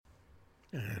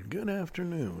And good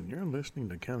afternoon. You're listening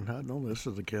to Ken Hudnall. This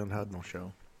is the Ken Hudnall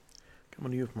Show.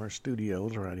 Coming to you from our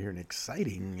studios right here in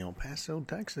exciting El Paso,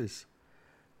 Texas.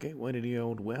 Gateway to the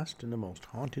Old West and the most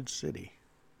haunted city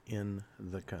in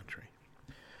the country.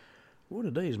 Well,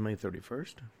 today is May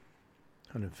 31st,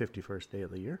 151st day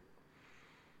of the year.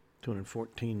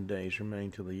 214 days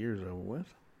remain till the year's over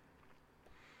with.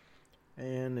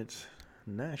 And it's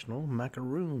National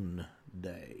Macaroon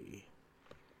Day.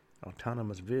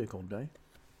 Autonomous Vehicle Day.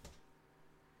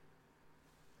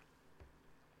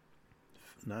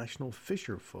 National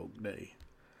Fisher Folk Day.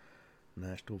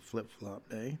 National Flip Flop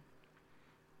Day.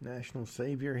 National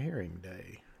Save Your Hearing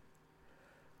Day.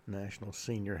 National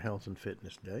Senior Health and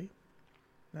Fitness Day.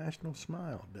 National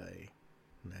Smile Day.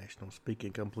 National Speak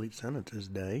in Complete Sentences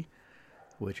Day,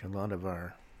 which a lot of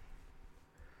our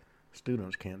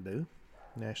students can't do.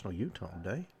 National Utah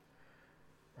Day.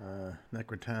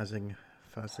 Necrotizing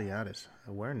Fasciitis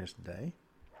Awareness Day.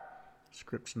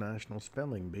 Scripps National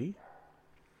Spelling Bee.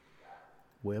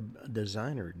 Web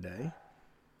Designer Day.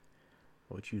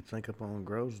 What You Think Upon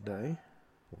Grows Day.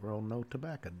 World No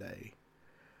Tobacco Day.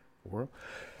 World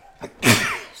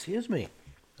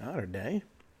Otter Day.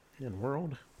 And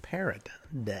World Parrot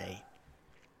Day.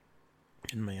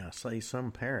 And may I say,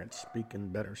 some parrots speak in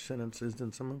better sentences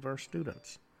than some of our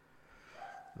students.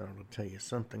 That'll tell you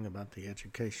something about the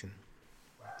education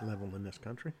level in this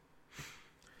country.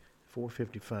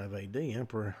 455 AD,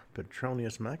 Emperor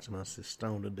Petronius Maximus is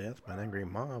stoned to death by an angry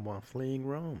mob while fleeing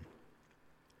Rome.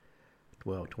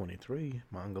 1223,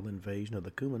 Mongol invasion of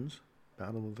the Cumans,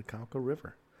 Battle of the Khalkha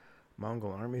River.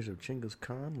 Mongol armies of Chinggis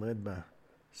Khan, led by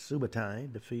Subutai,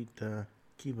 defeat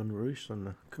Kievan Rus and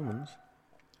the Cumans.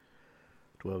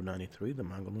 1293, the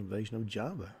Mongol invasion of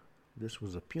Java. This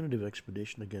was a punitive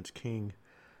expedition against King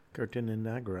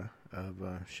Kertaninagra of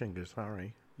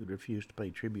Shingasari, who refused to pay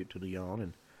tribute to the Yuan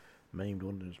and maimed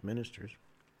one of his ministers.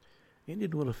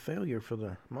 Ended with a failure for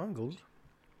the Mongols,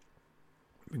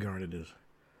 regarded as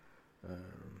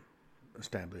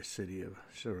established city of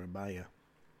Surabaya.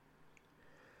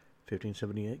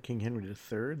 1578, King Henry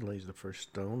III lays the first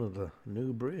stone of the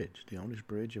new bridge, the oldest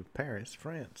bridge of Paris,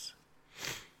 France.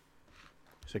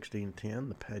 1610,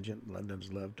 the pageant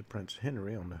London's Love to Prince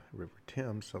Henry on the River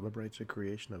Thames celebrates the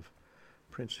creation of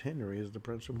Prince Henry as the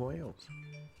Prince of Wales.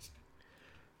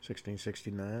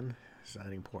 1669,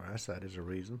 citing poor eyesight as a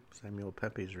reason, Samuel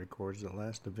Pepys records the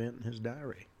last event in his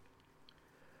diary.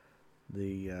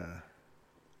 The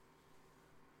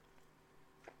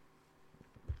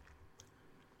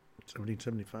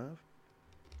 1775,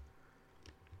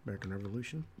 American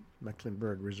Revolution,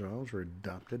 Mecklenburg Resolves were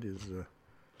adopted as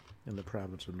in the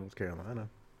province of North Carolina.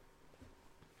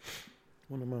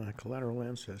 One of my collateral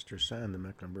ancestors signed the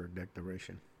Mecklenburg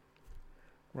Declaration.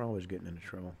 We're always getting into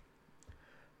trouble.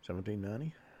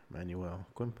 1790, Manuel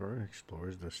Quimper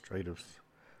explores the Strait of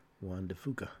Juan de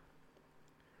Fuca.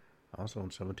 Also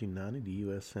in 1790, the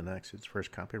U.S. enacts its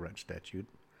first copyright statute,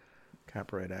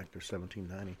 Copyright Act of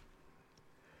 1790.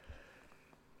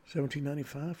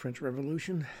 1795, French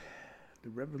Revolution.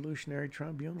 The Revolutionary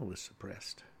Tribunal is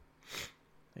suppressed.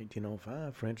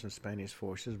 1805, French and Spanish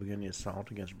forces begin the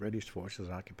assault against British forces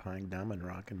occupying Diamond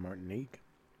Rock and Martinique.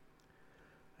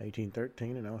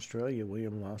 1813, in Australia,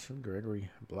 William Lawson,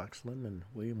 Gregory Blaxland, and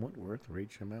William Wentworth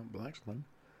reach Mount Blaxland,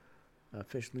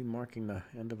 officially marking the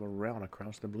end of a route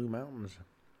across the Blue Mountains.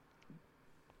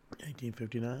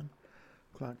 1859,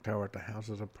 clock tower at the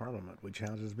Houses of Parliament, which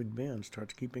houses Big Ben,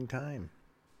 starts keeping time.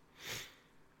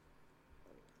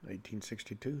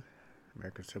 1862,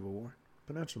 American Civil War,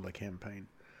 Peninsula Campaign.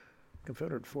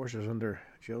 Confederate forces under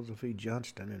Joseph E.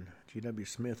 Johnston and G.W.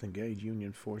 Smith engaged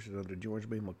Union forces under George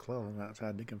B. McClellan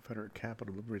outside the Confederate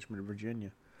capital of Richmond,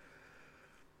 Virginia.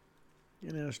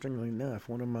 And interestingly enough,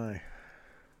 one of my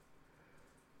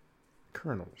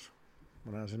colonels,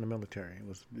 when I was in the military,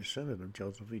 was a descendant of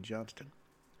Joseph E. Johnston.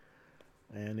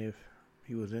 And if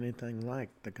he was anything like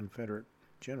the Confederate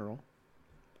general,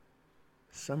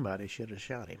 somebody should have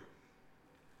shot him.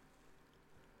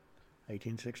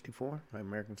 1864,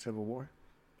 American Civil War,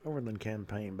 Overland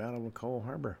Campaign, Battle of Coal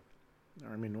Harbor.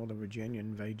 Army of Northern Virginia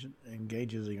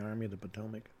engages the Army of the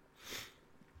Potomac.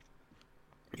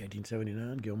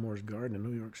 1879, Gilmore's Garden in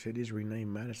New York City is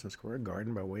renamed Madison Square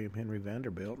Garden by William Henry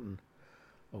Vanderbilt and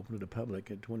opened to the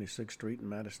public at 26th Street and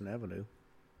Madison Avenue.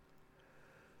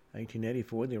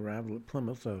 1884, the arrival at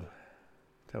Plymouth of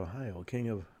Ohio, King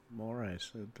of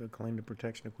Maurice, to claim the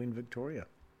protection of Queen Victoria.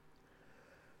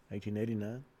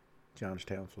 1889,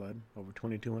 Johnstown flood. Over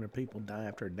 2,200 people die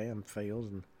after a dam fails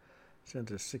and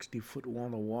sends a 60-foot wall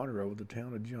of water over the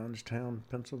town of Johnstown,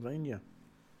 Pennsylvania.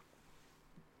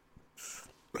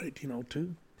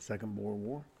 1802, Second Boer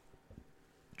War.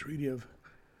 Treaty of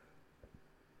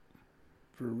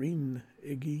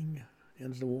Vereeniging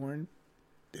ends the war and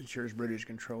ensures British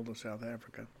control of South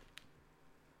Africa.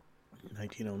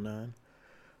 1909,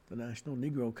 the National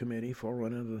Negro Committee,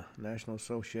 forerunner of the National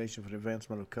Association for the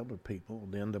Advancement of Colored People,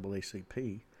 the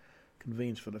NAACP,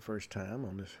 convenes for the first time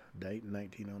on this date in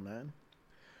 1909.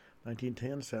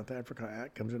 1910, the South Africa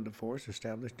Act comes into force,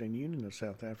 establishing the Union of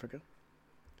South Africa.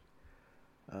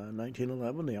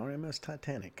 1911, the RMS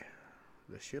Titanic,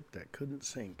 the ship that couldn't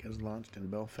sink, is launched in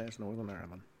Belfast, Northern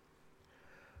Ireland.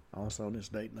 Also on this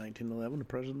date, 1911, the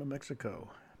President of Mexico,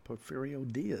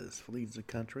 Porfirio Diaz, flees the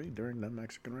country during the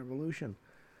Mexican Revolution.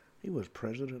 He was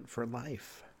president for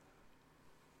life.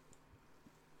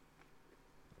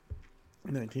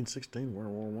 1916,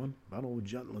 World War I, Battle of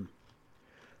Jutland.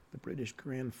 The British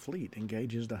Grand Fleet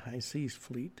engages the High Seas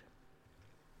Fleet,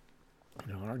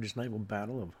 the largest naval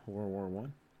battle of World War I.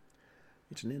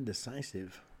 It's an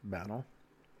indecisive battle.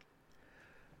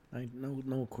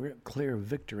 No clear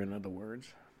victor, in other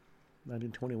words.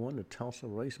 1921, the Tulsa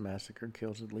Race Massacre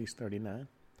kills at least 39.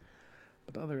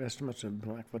 But other estimates of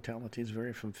black fatalities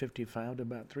vary from 55 to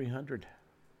about 300.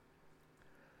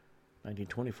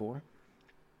 1924,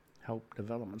 Hope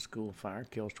Development School fire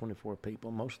kills 24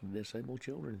 people, mostly disabled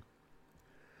children.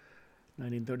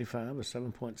 1935, a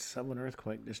 7.7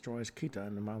 earthquake destroys Quetta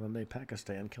in modern-day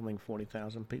Pakistan, killing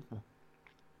 40,000 people.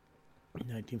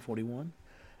 1941,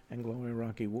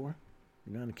 Anglo-Iraqi War.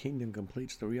 The United Kingdom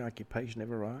completes the reoccupation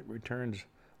of Iraq, returns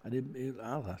Adib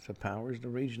Allah to power as the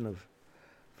region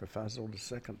for Faisal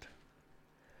II.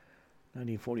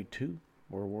 1942,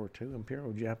 World War II,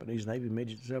 Imperial Japanese Navy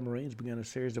midget submarines began a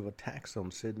series of attacks on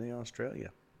Sydney,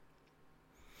 Australia.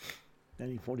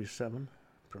 1947,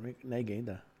 Primik Nagy,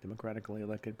 the democratically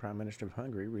elected Prime Minister of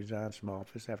Hungary, resigns from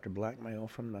office after blackmail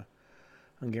from the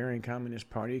Hungarian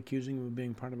Communist Party, accusing him of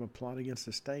being part of a plot against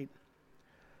the state.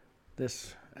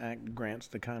 This act grants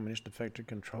the communist effective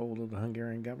control of the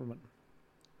Hungarian government.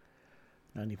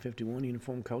 1951,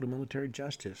 Uniform Code of Military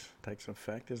Justice takes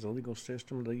effect as the legal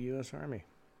system of the U.S. Army.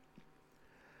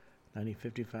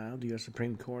 1955, the U.S.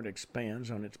 Supreme Court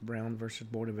expands on its Brown v.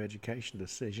 Board of Education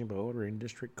decision by ordering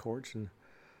district courts and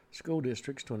school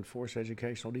districts to enforce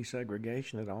educational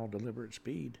desegregation at all deliberate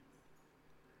speed.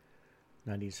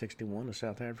 1961, the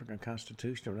South African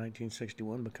Constitution of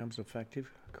 1961 becomes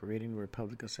effective, creating the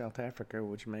Republic of South Africa,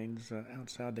 which remains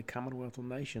outside the Commonwealth of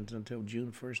Nations until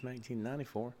June 1st,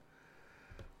 1994,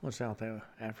 when South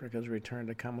Africa's returned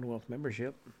to Commonwealth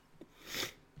membership.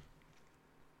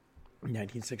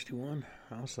 1961,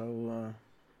 also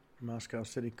Moscow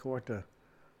City Court, the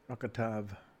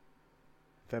Rokotov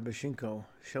Fabchenko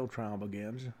show trial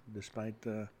begins, despite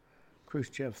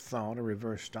Khrushchev thought to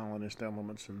reverse Stalinist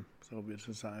elements in Soviet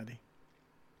society.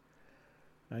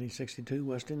 1962,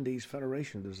 West Indies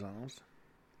Federation dissolves.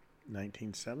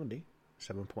 1970,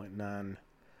 7.9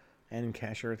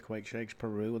 Ancash earthquake shakes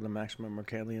Peru with a maximum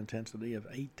Mercalli intensity of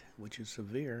 8, which is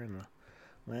severe, and the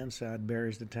landslide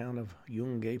buries the town of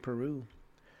Yungay, Peru.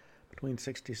 Between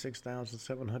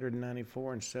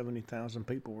 66,794 and 70,000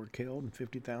 people were killed and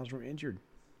 50,000 were injured.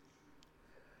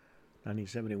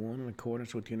 1971, in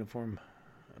accordance with the Uniform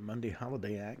Monday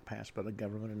Holiday Act passed by the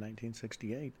government in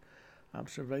 1968,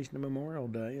 observation of Memorial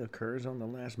Day occurs on the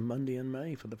last Monday in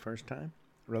May for the first time,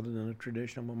 rather than the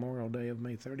traditional Memorial Day of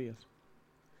May 30th.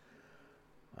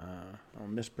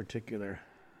 On this particular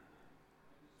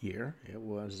year, it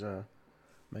was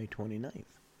May 29th.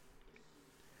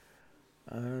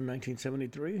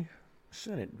 1973,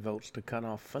 Senate votes to cut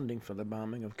off funding for the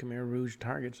bombing of Khmer Rouge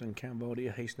targets in Cambodia,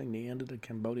 hastening the end of the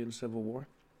Cambodian Civil War.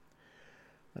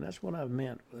 And that's what I've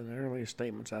meant in the earlier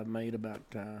statements I've made about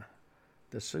the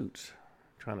suits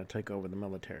trying to take over the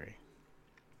military.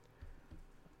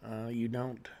 You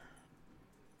don't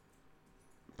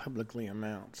publicly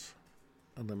announce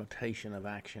a limitation of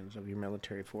actions of your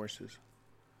military forces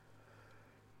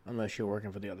unless you're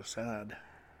working for the other side.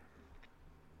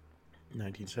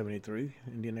 1973,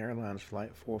 Indian Airlines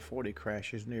Flight 440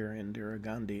 crashes near Indira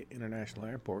Gandhi International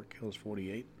Airport, kills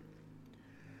 48.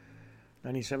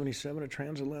 1977, a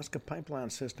Trans-Alaska pipeline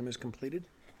system is completed.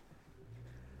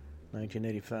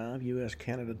 1985,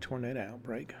 U.S.-Canada tornado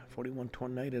outbreak. 41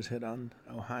 tornadoes hit on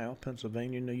Ohio,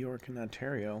 Pennsylvania, New York, and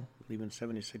Ontario, leaving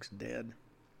 76 dead.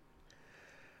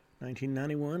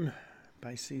 1991,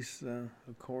 Pisces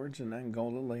Accords in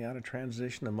Angola lay out a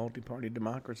transition to multi-party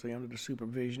democracy under the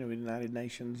supervision of the United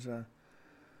Nations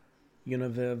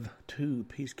UNIVEV II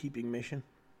peacekeeping mission.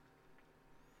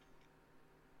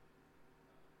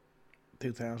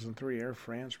 2003, Air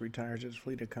France retires its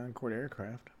fleet of Concorde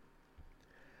aircraft.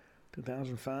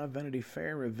 2005, Vanity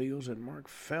Fair reveals that Mark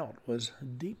Felt was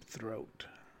Deep Throat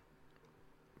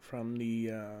from the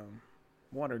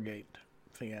Watergate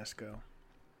fiasco.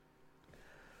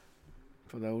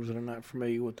 For those that are not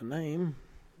familiar with the name,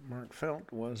 Mark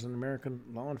Felt was an American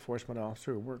law enforcement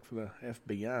officer who worked for the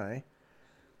FBI,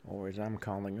 or as I'm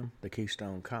calling them, the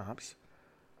Keystone Cops.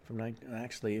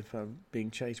 Actually, if I'm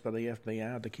being chased by the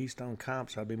FBI or the Keystone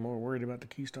Cops, I'd be more worried about the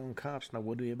Keystone Cops than I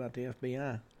would be about the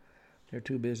FBI. They're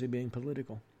too busy being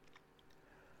political.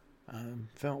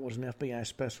 Felt was an FBI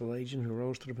special agent who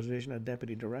rose to the position of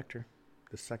deputy director,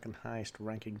 the second highest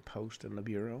ranking post in the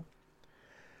Bureau.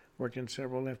 Worked in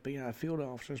several FBI field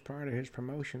officers prior to his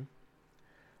promotion.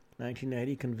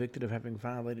 1980, convicted of having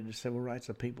violated the civil rights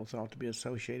of people thought to be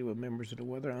associated with members of the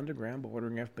Weather Underground by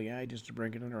ordering FBI agents to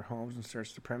break into their homes and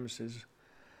search the premises,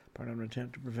 part of an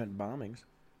attempt to prevent bombings.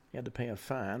 He had to pay a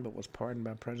fine, but was pardoned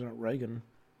by President Reagan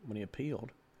when he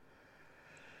appealed.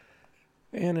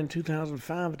 And in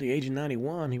 2005, at the age of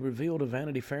 91, he revealed to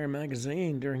Vanity Fair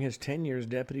magazine during his tenure as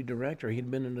deputy director he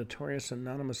had been a notorious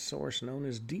anonymous source known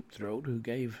as Deep Throat who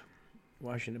gave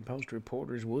Washington Post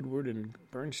reporters Woodward and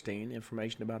Bernstein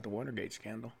information about the Watergate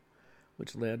scandal,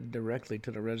 which led directly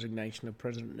to the resignation of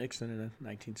President Nixon in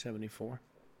 1974.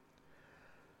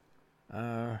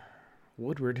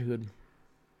 Woodward, who had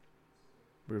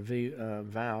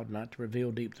vowed not to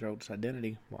reveal Deep Throat's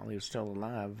identity while he was still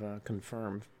alive,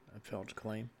 confirmed Felt's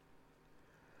claim.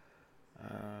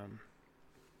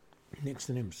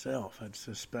 Nixon himself had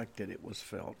suspected it was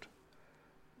Felt,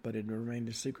 but it remained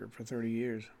a secret for 30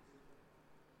 years.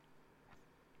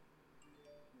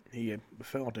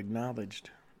 Felt acknowledged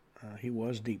he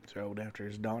was Deep Throat after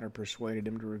his daughter persuaded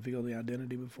him to reveal the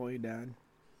identity before he died.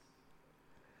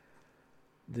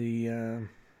 The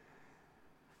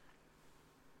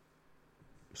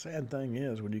sad thing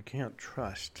is, when you can't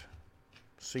trust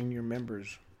senior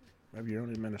members of your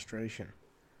own administration,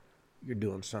 you're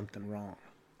doing something wrong.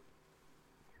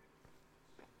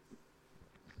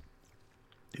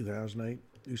 2008,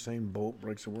 Usain Bolt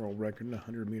breaks the world record in a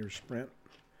 100-meter sprint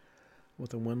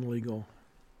with a wind-legal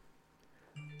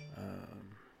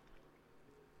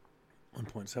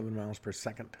 1.7 miles per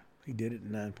second. He did it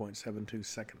in 9.72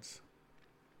 seconds.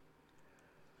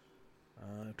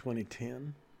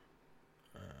 2010,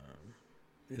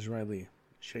 Israeli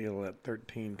Shalit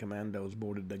 13 commandos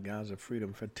boarded the Gaza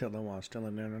Freedom Flotilla while still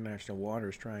in international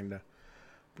waters trying to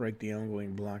break the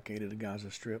ongoing blockade of the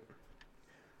Gaza Strip.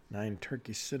 9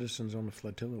 Turkish citizens on the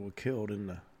flotilla were killed in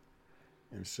the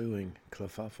ensuing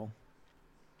kerfuffle.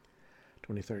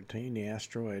 2013, the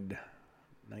asteroid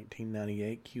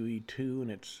 1998 QE2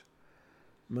 and its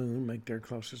moon make their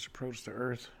closest approach to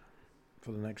Earth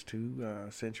for the next 2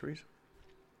 centuries.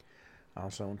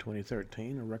 Also in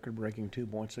 2013, a record-breaking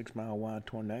 2.6-mile-wide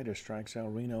tornado strikes El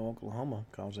Reno, Oklahoma,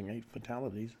 causing 8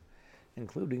 fatalities,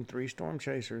 including 3 storm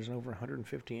chasers and over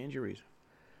 150 injuries.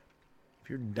 If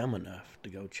you're dumb enough to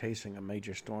go chasing a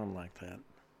major storm like that,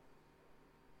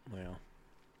 well.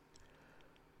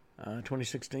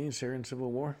 2016, Syrian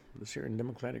civil war. The Syrian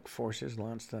Democratic Forces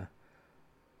launched the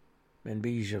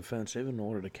Manbij offensive in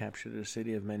order to capture the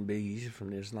city of Manbij from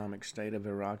the Islamic State of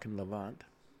Iraq and Levant.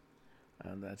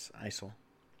 That's ISIL.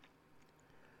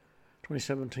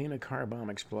 2017, a car bomb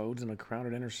explodes in a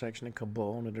crowded intersection in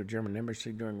Kabul near the German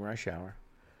embassy during rush hour.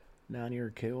 9 are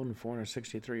killed and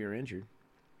 463 are injured.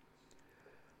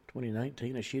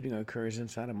 2019, a shooting occurs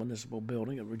inside a municipal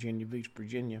building at Virginia Beach,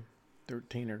 Virginia.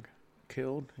 13 are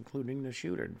killed, including the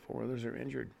shooter, and 4 others are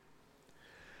injured.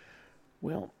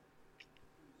 Well,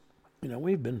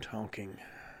 we've been talking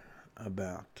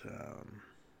about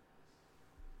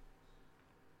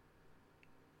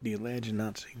the alleged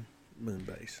Nazi moon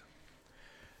base.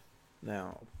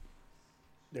 Now,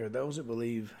 there are those that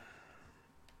believe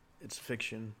it's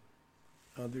fiction.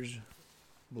 Others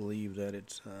believe that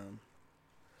it's a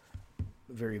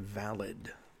very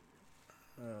valid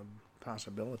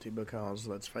possibility because,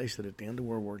 let's face it, at the end of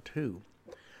World War II,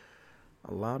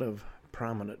 a lot of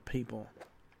prominent people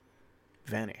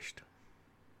vanished.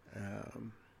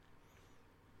 And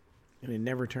they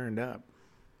never turned up.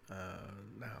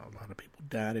 Now, a lot of people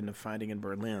died in the fighting in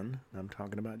Berlin. I'm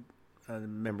talking about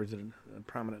members of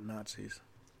prominent Nazis.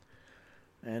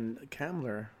 And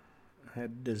Kammler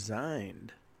had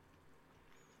designed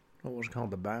what was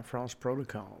called the Bifrost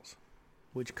Protocols,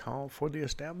 which called for the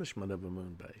establishment of a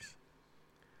moon base.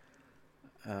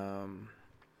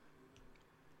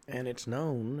 And it's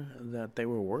known that they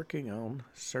were working on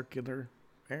circular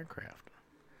aircraft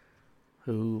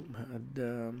who had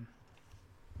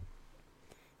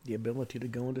the ability to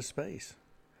go into space.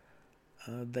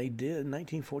 They did, in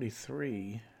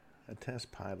 1943, a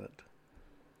test pilot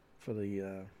for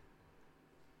the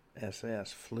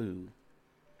SS flew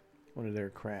one of their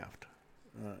craft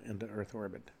into Earth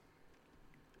orbit.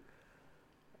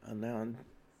 Now,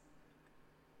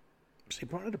 see,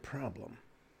 part of the problem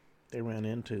they ran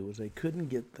into was they couldn't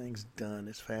get things done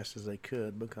as fast as they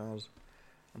could because,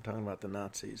 I'm talking about the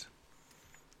Nazis,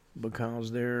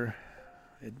 because their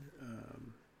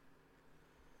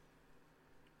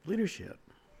leadership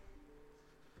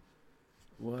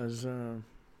was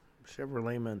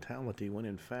Chevrolet mentality when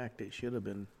in fact it should have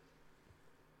been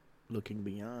looking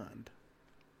beyond.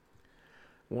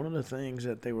 One of the things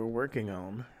that they were working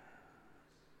on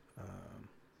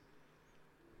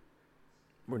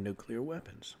were nuclear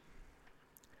weapons.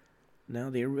 Now,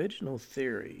 the original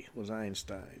theory was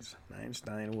Einstein's.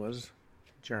 Einstein was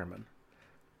German,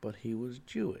 but he was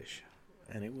Jewish,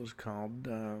 and it was called,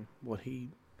 what he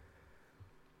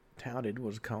touted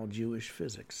was called Jewish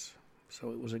physics,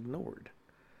 so it was ignored.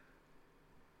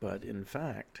 But in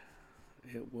fact,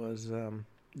 it was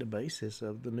the basis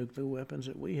of the nuclear weapons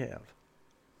that we have.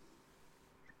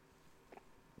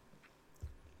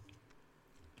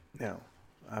 Now,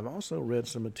 I've also read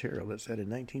some material that said in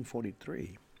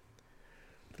 1943,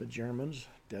 the Germans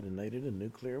detonated a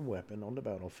nuclear weapon on the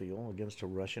battlefield against a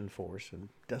Russian force and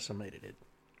decimated it.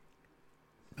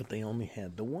 But they only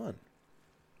had the one.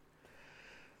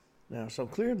 Now, so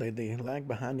clearly they lagged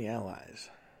behind the Allies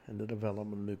in the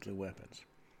development of nuclear weapons.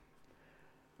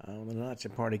 When the Nazi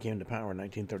Party came to power in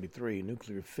 1933,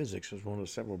 nuclear physics was one of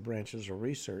several branches of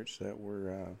research that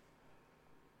were,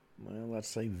 let's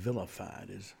say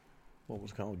vilified as what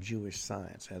was called Jewish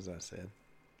science, as I said.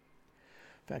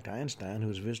 In fact, Einstein, who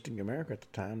was visiting America at the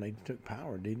time they took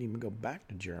power, didn't even go back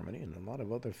to Germany, and a lot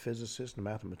of other physicists and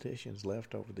mathematicians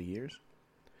left over the years.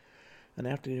 And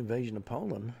after the invasion of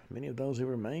Poland, many of those who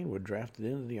remained were drafted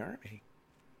into the army.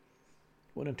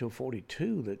 It wasn't until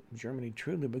 1942 that Germany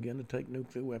truly began to take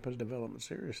nuclear weapons development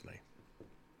seriously.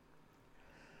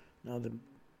 Now, the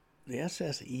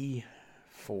SSE-4,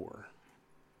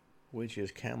 which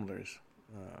is Kammler's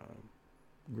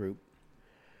group,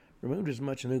 removed as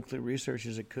much nuclear research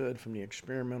as it could from the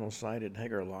experimental site at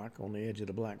Hagerloch on the edge of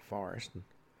the Black Forest and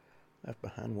left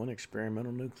behind one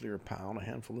experimental nuclear pile and a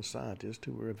handful of scientists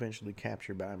who were eventually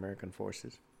captured by American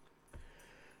forces.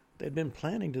 They'd been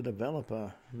planning to develop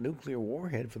a nuclear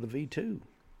warhead for the V-2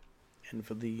 and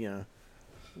for the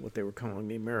what they were calling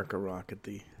the America rocket,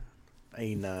 the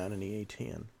A-9 and the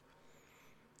A-10.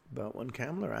 But when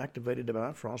Kammler activated the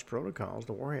Bifrost protocols,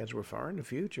 the warheads were far in the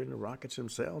future and the rockets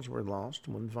themselves were lost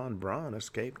when von Braun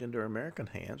escaped into American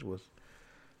hands with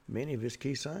many of his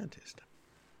key scientists.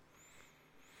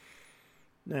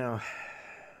 Now,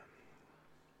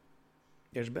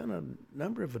 there's been a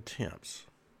number of attempts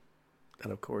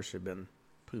that, of course, have been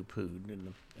poo-pooed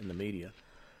in the media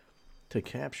to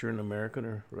capture an American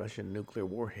or Russian nuclear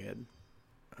warhead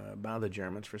by the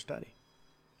Germans for study.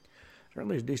 As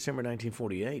early as December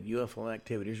 1948, UFO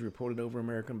activities reported over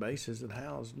American bases that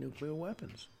housed nuclear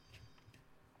weapons.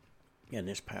 And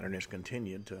this pattern has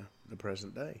continued to the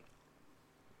present day.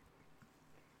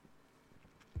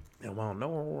 Now, while no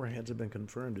warheads have been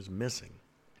confirmed as missing,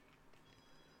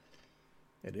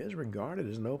 it is regarded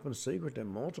as an open secret that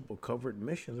multiple covert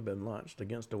missions have been launched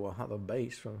against the Walhalla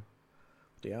base from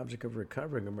the object of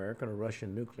recovering American or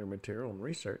Russian nuclear material and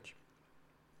research.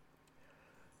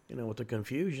 You know, with the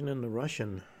confusion in the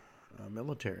Russian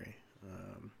military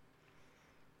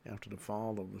after the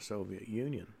fall of the Soviet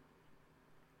Union,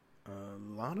 a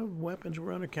lot of weapons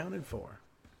were unaccounted for.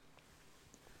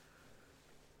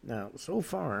 Now, so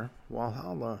far,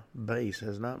 Walhalla base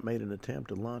has not made an attempt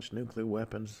to launch nuclear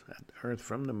weapons at Earth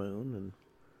from the moon, and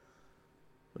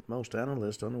with most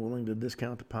analysts unwilling to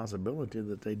discount the possibility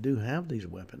that they do have these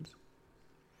weapons.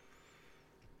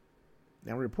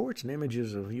 Now, reports and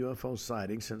images of UFO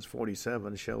sightings since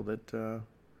 1947 show that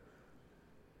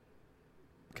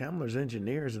Kammler's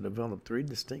engineers have developed 3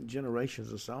 distinct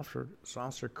generations of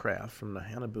saucer craft from the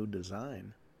Haunebu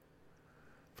design.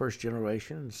 First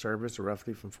generation, in service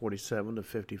roughly from 1947 to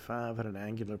 1955, had an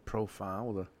angular profile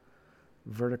with a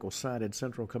vertical-sided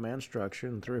central command structure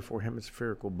and 3 or 4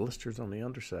 hemispherical blisters on the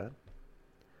underside.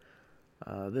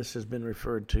 This has been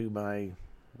referred to by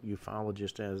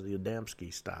ufologists as the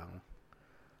Adamski style.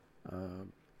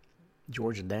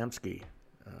 George Adamski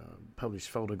published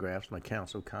photographs and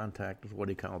accounts of contact with what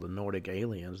he called the Nordic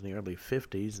aliens in the early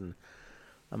 1950s, and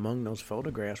among those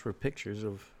photographs were pictures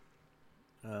of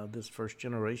this first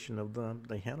generation of the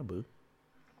Haunebu.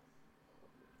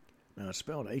 Now, it's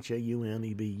spelled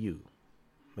Haunebu,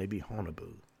 maybe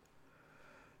Haunebu.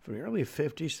 From the early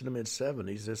 50s to the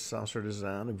mid-70s, this saucer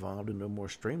design evolved into a more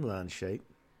streamlined shape,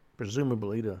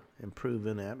 presumably to improve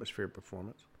in-atmosphere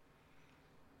performance.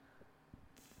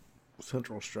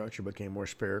 Central structure became more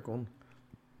spherical.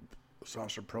 The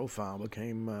saucer profile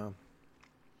became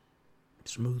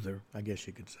smoother, I guess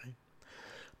you could say.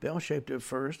 Bell-shaped at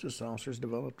first, the saucers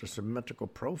developed a symmetrical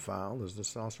profile as the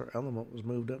saucer element was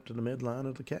moved up to the midline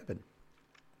of the cabin.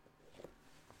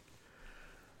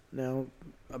 Now,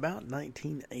 about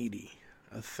 1980,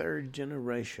 a third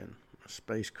generation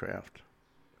spacecraft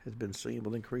has been seen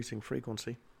with increasing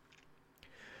frequency.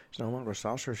 It's no longer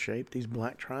saucer-shaped. These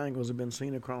black triangles have been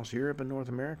seen across Europe and North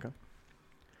America.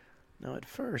 Now, at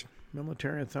first,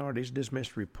 military authorities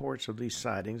dismissed reports of these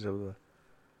sightings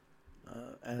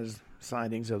as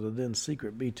sightings of the then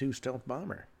secret B-2 stealth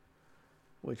bomber,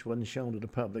 which wasn't shown to the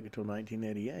public until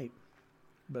 1988.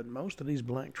 But most of these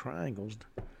black triangles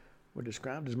were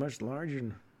described as much larger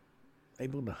and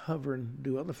able to hover and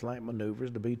do other flight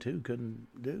maneuvers the B-2 couldn't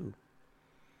do.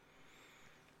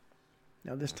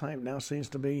 Now, this type now seems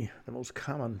to be the most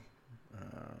common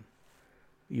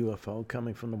UFO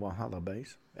coming from the Walhalla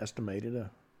base. Estimated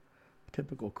a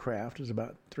typical craft is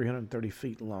about 330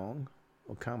 feet long,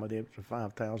 will accommodate up to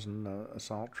 5,000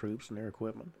 assault troops and their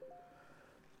equipment.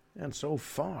 And so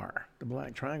far, the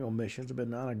Black Triangle missions have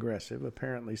been non-aggressive,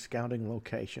 apparently scouting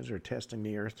locations or testing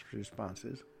the Earth's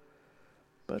responses.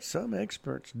 But some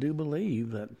experts do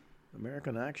believe that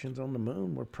American actions on the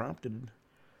moon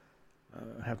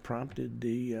have prompted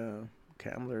the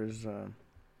Kamler's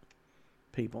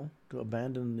people to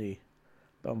abandon the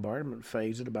bombardment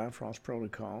phase of the Bifrost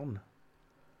Protocol and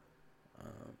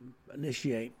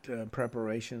initiate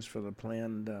preparations for the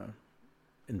planned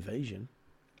invasion.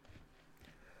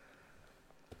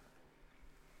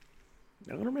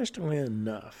 Now, interestingly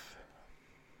enough,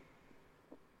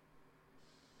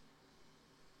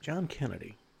 John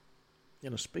Kennedy,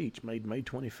 in a speech made May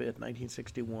 25th,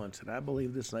 1961, said, "I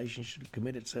believe this nation should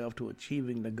commit itself to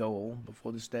achieving the goal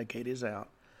before this decade is out,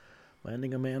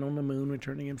 landing a man on the moon,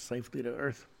 returning him safely to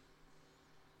Earth.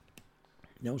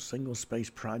 No single space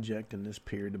project in this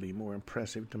period to be more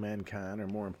impressive to mankind or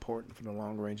more important for the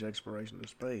long-range exploration of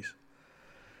space."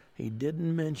 He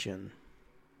didn't mention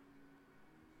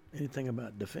anything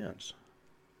about defense.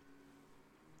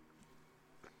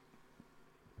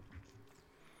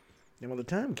 Now, by the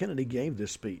time Kennedy gave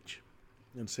this speech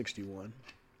in 1961,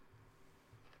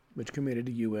 which committed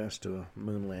the U.S. to a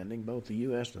moon landing, both the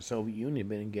U.S. and the Soviet Union had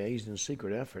been engaged in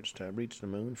secret efforts to reach the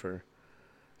moon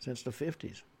since the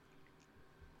 50s,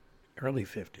 early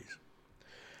 50s.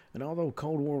 And although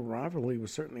Cold War rivalry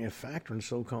was certainly a factor in the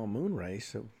so-called moon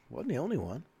race, it wasn't the only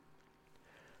one.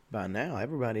 By now,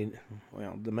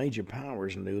 the major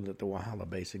powers knew that the Walhalla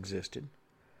base existed,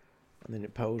 and then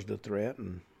it posed a threat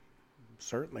and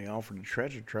certainly offered a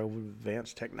treasure trove of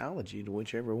advanced technology to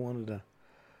whichever one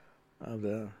of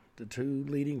the two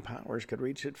leading powers could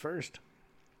reach it first.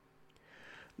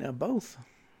 Now, both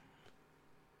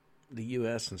the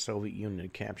U.S. and Soviet Union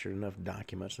had captured enough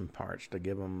documents and parts to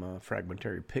give them a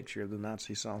fragmentary picture of the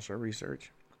Nazi saucer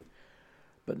research,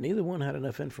 but neither one had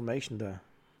enough information to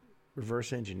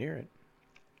reverse engineer it.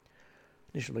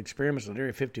 Initial experiments at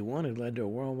Area 51 had led to a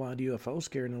worldwide UFO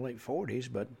scare in the late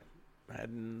 40s, but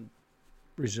hadn't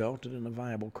resulted in a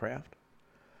viable craft.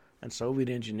 And Soviet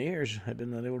engineers had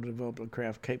been unable to develop a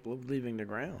craft capable of leaving the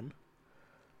ground.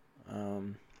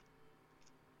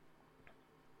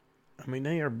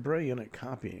 They are brilliant at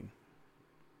copying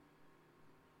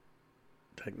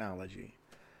technology.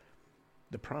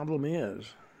 The problem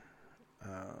is,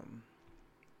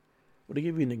 to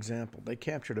give you an example, they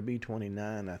captured a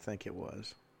B-29, I think it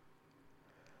was,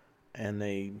 and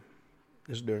this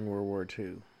is during World War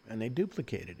II, and they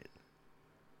duplicated it.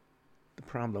 The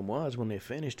problem was, when they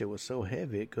finished, it was so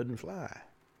heavy it couldn't fly.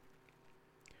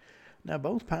 Now,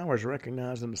 both powers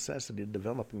recognized the necessity of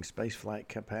developing spaceflight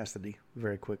capacity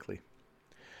very quickly,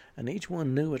 and each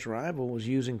one knew its rival was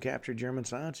using captured German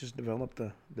scientists to develop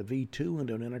the V-2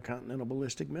 into an intercontinental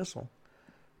ballistic missile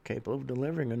capable of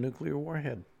delivering a nuclear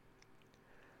warhead,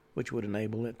 which would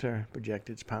enable it to project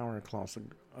its power across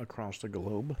the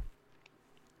globe.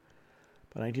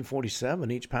 By 1947,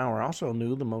 each power also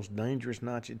knew the most dangerous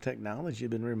Nazi technology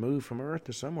had been removed from Earth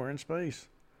to somewhere in space,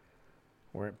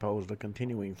 where it posed a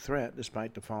continuing threat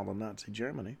despite the fall of Nazi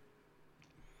Germany.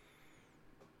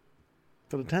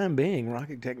 For the time being,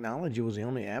 rocket technology was the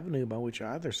only avenue by which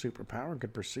either superpower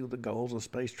could pursue the goals of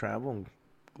space travel and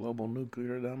global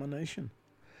nuclear domination.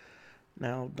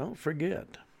 Now, don't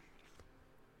forget,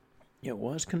 it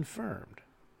was confirmed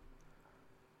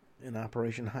in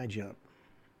Operation High Jump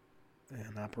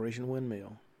and Operation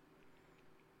Windmill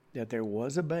that there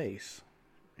was a base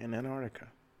in Antarctica,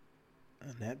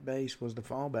 and that base was the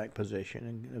fallback position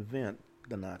in an event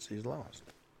the Nazis lost.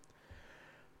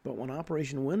 But when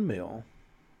Operation Windmill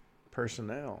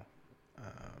personnel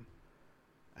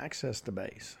accessed the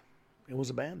base it was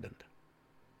abandoned.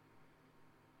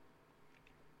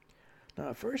 Now,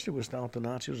 at first it was thought the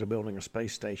Nazis were building a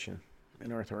space station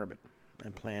in Earth orbit,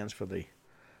 and plans for the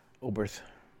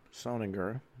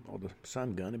Oberth-Sonneger, or the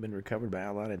Sun Gun, had been recovered by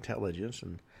Allied intelligence,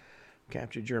 and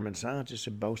captured German scientists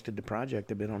had boasted the project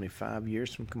had been only 5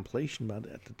 years from completion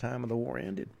at the time of the war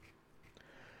ended.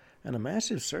 And a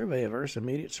massive survey of Earth's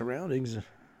immediate surroundings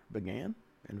began,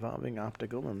 involving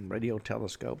optical and radio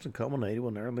telescopes, and culminated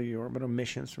with early orbital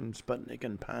missions from Sputnik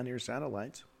and Pioneer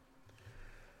satellites.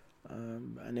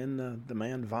 And then the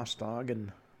manned Vostok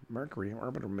and Mercury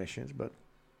orbital missions, but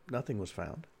nothing was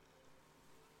found.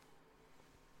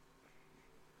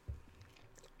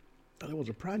 There was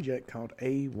a project called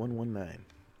A119,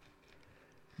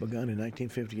 begun in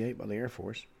 1958 by the Air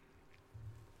Force.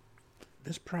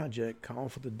 This project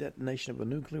called for the detonation of a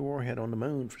nuclear warhead on the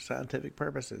moon for scientific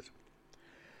purposes.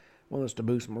 Well, it's to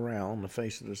boost morale in the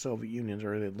face of the Soviet Union's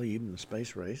early lead in the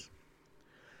space race.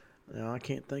 Now, I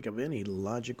can't think of any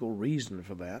logical reason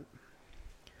for that.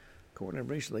 According to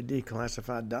recently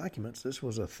declassified documents, this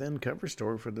was a thin cover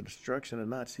story for the destruction of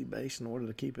Nazi base in order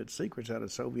to keep its secrets out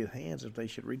of Soviet hands if they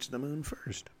should reach the moon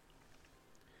first.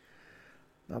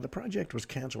 Now, the project was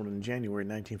canceled in January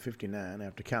 1959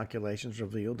 after calculations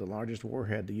revealed the largest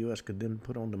warhead the U.S. could then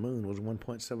put on the moon was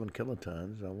 1.7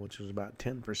 kilotons, which was about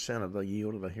 10% of the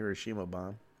yield of the Hiroshima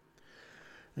bomb.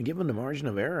 And given the margin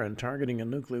of error in targeting a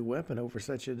nuclear weapon over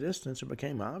such a distance, it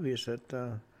became obvious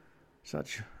that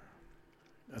such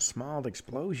a small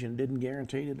explosion didn't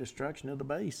guarantee the destruction of the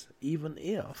base, even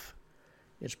if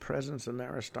its presence in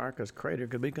Aristarchus crater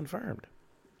could be confirmed.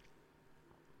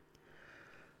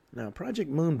 Now, Project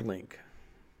Moonblink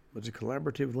was a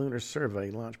collaborative lunar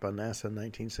survey launched by NASA in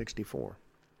 1964.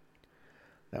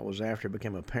 That was after it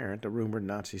became apparent the rumored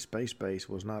Nazi space base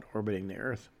was not orbiting the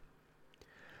Earth.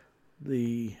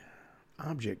 The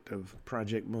object of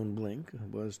Project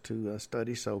Moonblink was to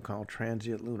study so-called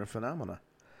transient lunar phenomena,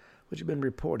 which had been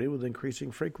reported with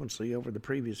increasing frequency over the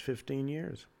previous 15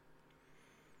 years.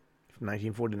 From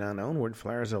 1949 onward,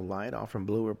 flares of light, often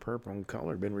blue or purple in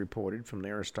color, had been reported from the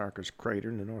Aristarchus crater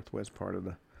in the northwest part of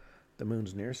the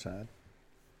moon's near side.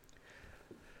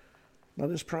 Now,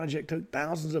 this project took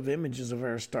thousands of images of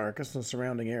Aristarchus and the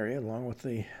surrounding area, along with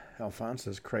the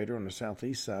Alphonsus crater on the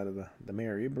southeast side of the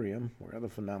Mare Imbrium, where other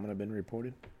phenomena had been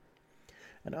reported.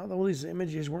 And although these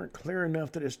images weren't clear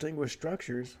enough to distinguish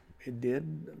structures,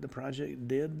 the project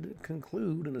did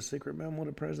conclude in a secret memo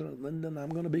to President Lyndon, I'm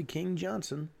going to be King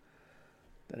Johnson,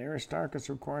 that Aristarchus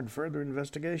required further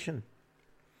investigation.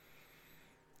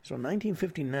 So in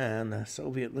 1959, the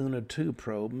Soviet Luna 2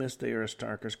 probe missed the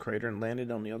Aristarchus crater and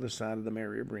landed on the other side of the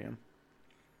Mare Imbrium.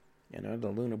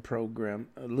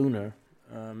 The lunar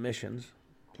missions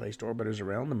placed orbiters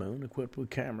around the moon, equipped with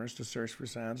cameras to search for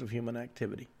signs of human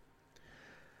activity.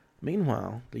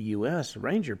 Meanwhile, the U.S.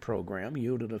 Ranger program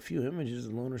yielded a few images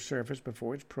of the lunar surface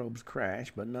before its probes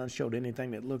crashed, but none showed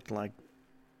anything that looked like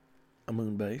a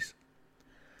moon base.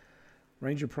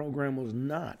 Ranger program was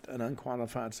not an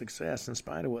unqualified success in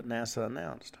spite of what NASA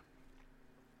announced.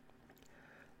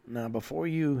 Now, before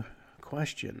you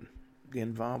question the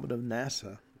involvement of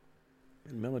NASA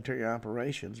in military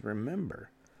operations,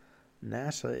 remember,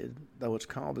 NASA, though it's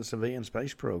called the Civilian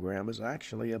Space Program, is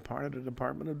actually a part of the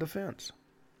Department of Defense.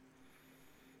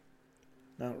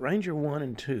 Now, Ranger 1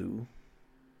 and 2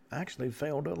 actually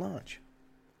failed at launch.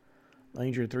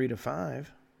 Ranger 3 to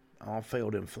 5 all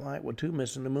failed in flight, with 2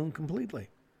 missing the moon completely.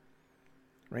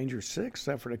 Ranger 6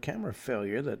 suffered a camera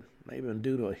failure that may have been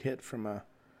due to a hit from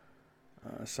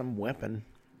some weapon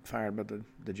fired by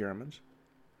the Germans.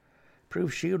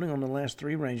 Improved shielding on the last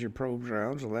 3 Ranger probe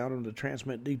rounds allowed them to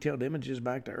transmit detailed images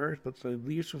back to Earth, but the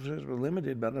usefulness was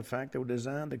limited by the fact they were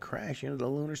designed to crash into the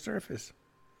lunar surface.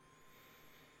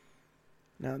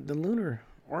 Now, the Lunar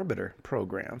Orbiter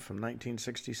program from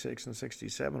 1966 and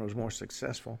 67 was more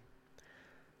successful.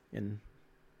 In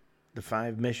the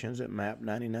 5 missions, it mapped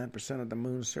 99% of the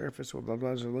moon's surface with a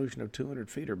resolution of 200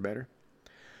 feet or better.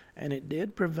 And it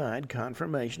did provide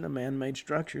confirmation of man-made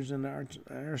structures in the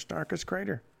Aristarchus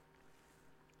crater.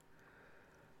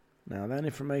 Now, that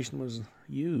information was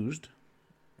used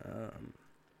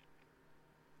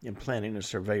in planning a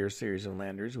Surveyor series of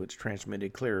landers, which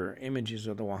transmitted clearer images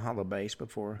of the Walhalla base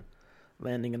before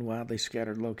landing in widely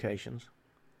scattered locations.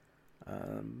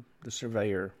 The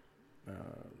Surveyor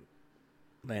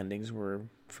landings were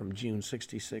from June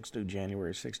 66 to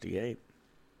January 68.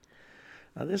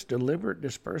 Now, this deliberate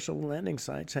dispersal of landing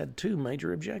sites had 2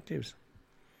 major objectives.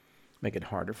 Make it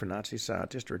harder for Nazi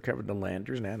scientists to recover the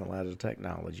landers and analyze the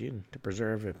technology, and to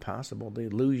preserve, if possible, the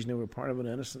illusion they were part of an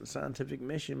innocent scientific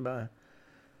mission by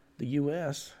the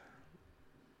U.S.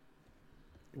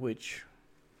 which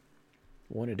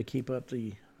wanted to keep up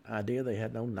the idea they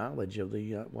had no knowledge of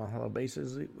the Walhalla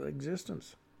base's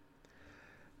existence.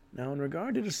 Now, in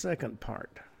regard to the second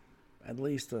part, at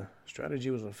least the strategy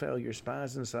was a failure.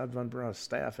 Spies inside von Brau's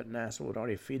staff at NASA were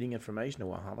already feeding information to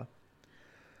Walhalla.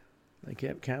 They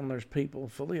kept Candler's people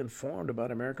fully informed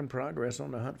about American progress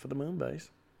on the hunt for the moon base.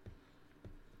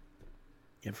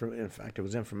 In fact, it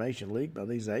was information leaked by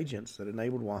these agents that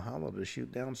enabled Walhalla to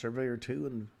shoot down Surveyor 2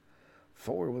 and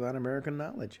 4 without American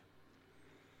knowledge.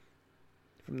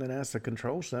 From the NASA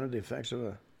Control Center, the effects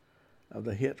of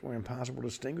the hit were impossible to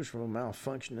distinguish from a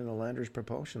malfunction in the lander's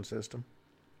propulsion system.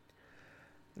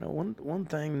 You know, one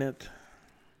thing that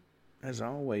has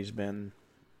always been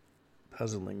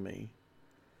puzzling me,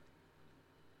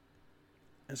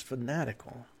 as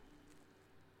fanatical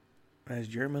as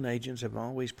German agents have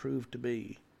always proved to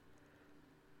be,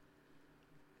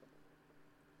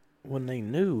 when they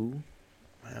knew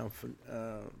how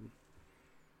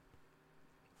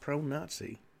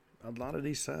pro-Nazi a lot of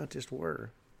these scientists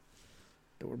were,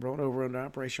 that were brought over under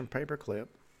Operation Paperclip,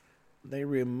 they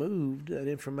removed that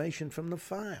information from the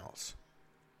files.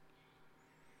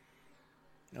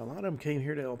 Now, a lot of them came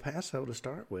here to El Paso to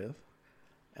start with,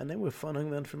 and they were funneling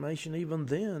the information even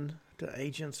then to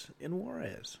agents in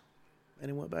Juarez, and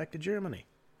it went back to Germany.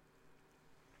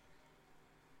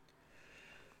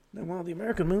 Now, while the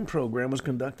American moon program was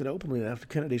conducted openly after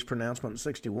Kennedy's pronouncement in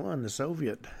 1961, the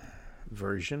Soviet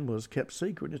version was kept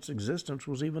secret. Its existence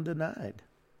was even denied.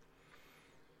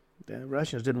 The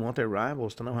Russians didn't want their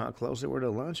rivals to know how close they were to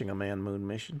launching a manned moon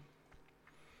mission.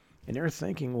 And their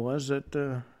thinking was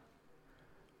that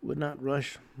we'd not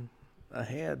rush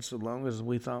ahead so long as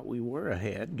we thought we were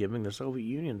ahead, giving the Soviet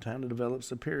Union time to develop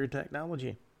superior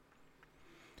technology.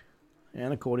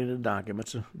 And according to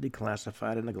documents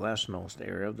declassified in the Glasnost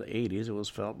era of the 80s, it was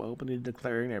felt by openly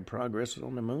declaring their progress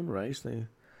on the moon race,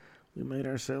 we made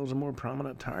ourselves a more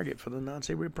prominent target for the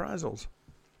Nazi reprisals.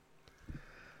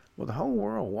 Well, the whole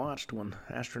world watched when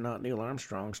astronaut Neil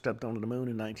Armstrong stepped onto the moon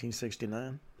in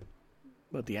 1969.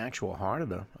 But the actual heart of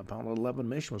the Apollo 11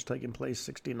 mission was taking place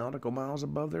 60 nautical miles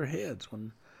above their heads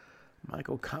when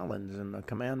Michael Collins in the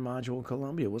Command Module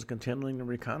Columbia was continuing the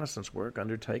reconnaissance work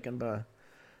undertaken by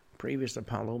previous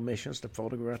Apollo missions to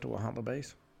photograph the Walhalla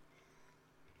base.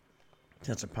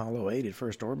 Since Apollo 8 had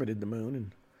first orbited the moon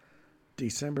in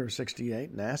December of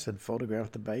 1968, NASA had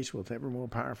photographed the base with ever more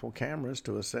powerful cameras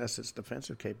to assess its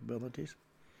defensive capabilities.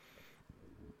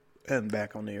 And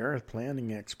back on the Earth,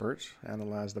 planning experts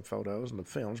analyzed the photos and the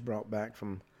films brought back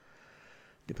from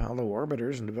the Apollo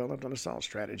orbiters and developed an assault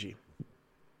strategy.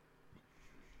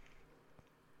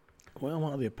 Well,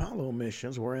 while the Apollo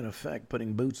missions were in effect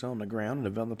putting boots on the ground and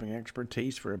developing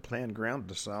expertise for a planned ground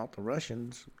assault, the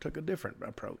Russians took a different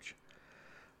approach.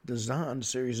 The Zond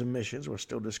series of missions were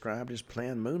still described as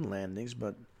planned moon landings,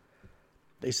 but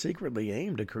they secretly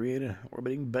aimed to create an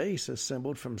orbiting base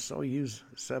assembled from Soyuz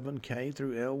 7K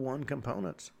through L1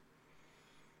 components,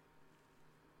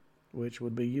 which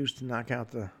would be used to knock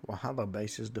out the Walhalla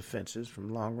base's defenses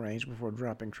from long range before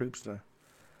dropping troops to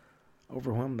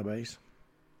overwhelm the base.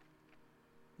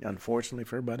 Unfortunately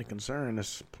for everybody concerned,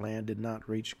 this plan did not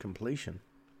reach completion.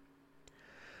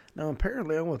 Now, in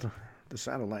parallel with the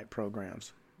satellite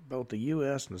programs, both the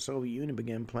U.S. and the Soviet Union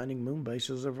began planning moon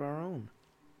bases of our own.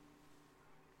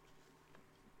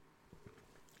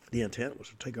 The intent was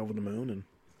to take over the moon and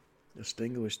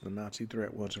extinguish the Nazi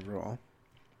threat once and for all.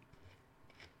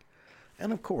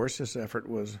 And of course, this effort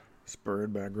was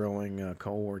spurred by growing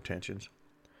Cold War tensions.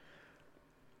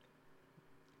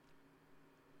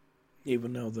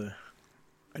 Even though the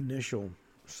initial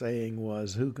saying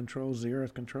was, who controls the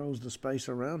Earth controls the space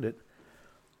around it,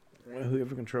 well,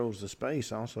 whoever controls the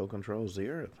space also controls the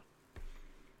Earth.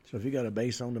 So if you got a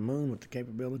base on the moon with the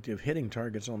capability of hitting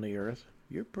targets on the Earth,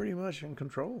 you're pretty much in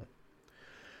control.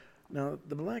 Now,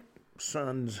 the Black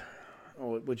Suns,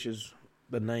 which is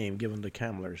the name given to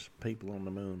Kemmler's people on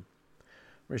the moon,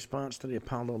 response to the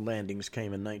Apollo landings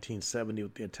came in 1970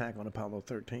 with the attack on Apollo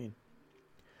 13.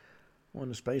 When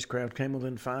the spacecraft came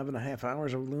within 5.5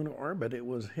 hours of lunar orbit, it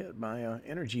was hit by an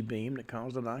energy beam that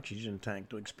caused an oxygen tank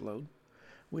to explode,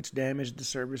 which damaged the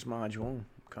service module and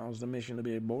caused the mission to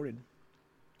be aborted.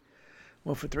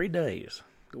 Well, for 3 days,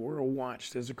 the world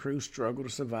watched as the crew struggled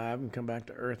to survive and come back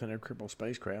to Earth in their crippled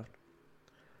spacecraft,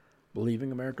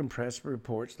 believing American press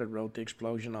reports that wrote the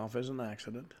explosion off as an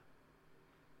accident.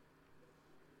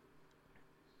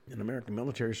 In American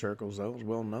military circles, though, it was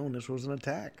well known this was an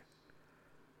attack,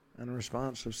 and a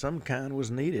response of some kind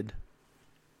was needed.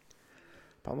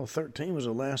 Apollo 13 was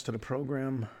the last of the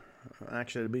program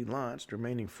actually to be launched. The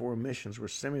remaining 4 missions were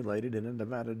simulated in the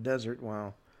Nevada desert,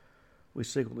 while we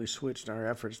secretly switched our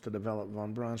efforts to develop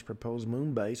von Braun's proposed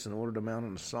moon base in order to mount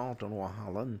an assault on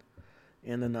Walhalla and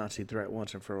end the Nazi threat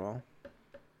once and for all.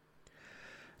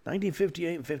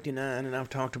 1958 and 59, and I've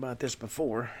talked about this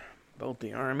before, both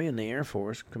the Army and the Air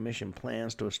Force commissioned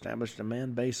plans to establish a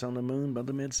manned base on the moon by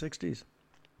the mid-60s.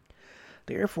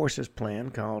 The Air Force's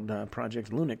plan, called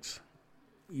Project Lunix,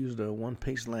 used a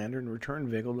one-piece lander and return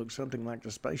vehicle that looked something like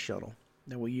the space shuttle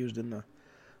that we used in the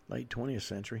late 20th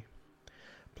century.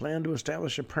 Planned to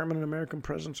establish a permanent American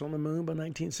presence on the moon by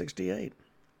 1968.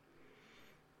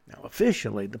 Now,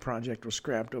 officially, the project was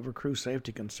scrapped over crew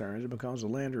safety concerns because the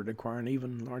lander would require an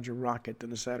even larger rocket than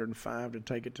the Saturn V to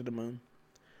take it to the moon.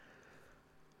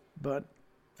 But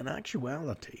in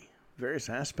actuality, various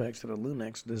aspects of the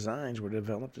Lunix designs were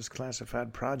developed as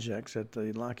classified projects at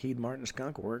the Lockheed Martin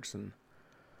Skunk Works and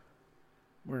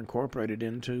were incorporated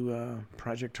into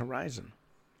Project Horizon.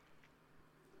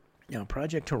 Now,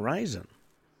 Project Horizon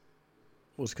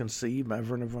was conceived by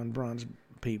Wernher von Braun's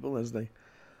people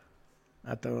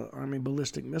at the Army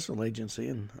Ballistic Missile Agency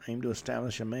and aimed to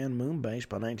establish a manned moon base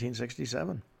by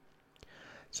 1967.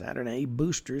 Saturn A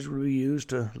boosters would be used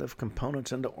to lift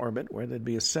components into orbit where they'd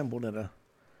be assembled at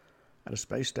a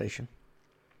space station.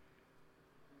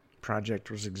 The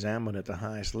project was examined at the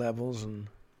highest levels and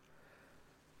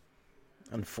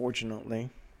unfortunately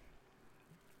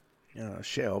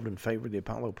shelved in favor of the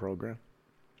Apollo program.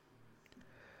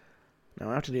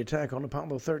 Now, after the attack on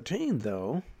Apollo 13,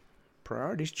 though,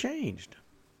 priorities changed.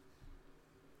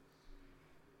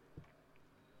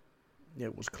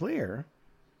 It was clear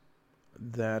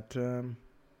that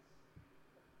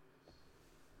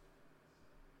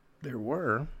there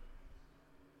were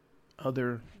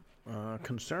other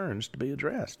concerns to be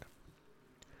addressed.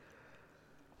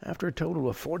 After a total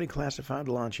of 40 classified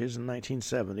launches in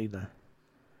 1970, the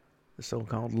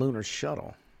so-called Lunar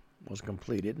Shuttle was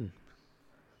completed, and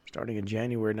starting in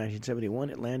January 1971,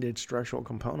 it landed structural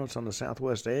components on the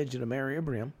southwest edge of the Mare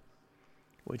Imbrium,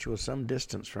 which was some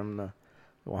distance from the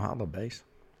Walhalla base.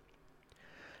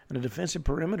 And a defensive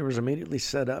perimeter was immediately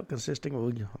set up, consisting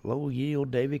of low-yield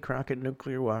Davy Crockett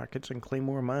nuclear rockets and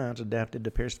Claymore mines adapted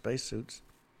to pierce spacesuits.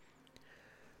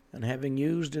 And having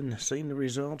used and seen the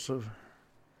results of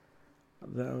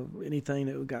anything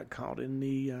that got caught in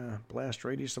the blast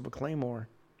radius of a Claymore,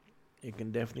 it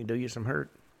can definitely do you some hurt.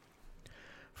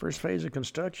 First phase of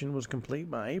construction was complete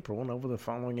by April, and over the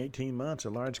following 18 months, a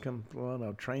large complement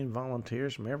of trained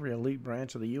volunteers from every elite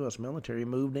branch of the U.S. military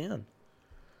moved in.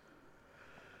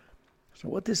 So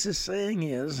what this is saying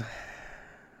is,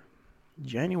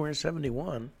 January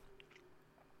 71,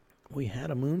 we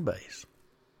had a moon base.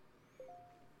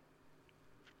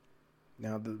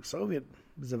 Now, the Soviet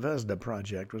Zvezda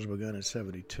project was begun in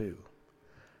 72,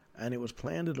 and it was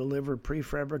planned to deliver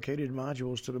prefabricated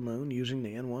modules to the moon using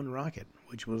the N-1 rocket,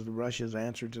 which was Russia's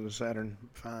answer to the Saturn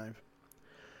V.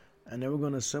 And they were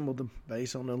going to assemble the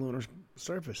base on the lunar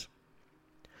surface.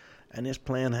 And this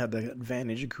plan had the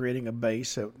advantage of creating a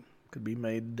base that could be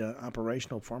made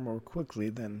operational far more quickly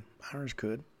than ours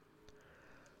could.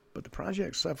 But the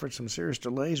project suffered some serious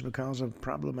delays because of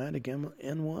problematic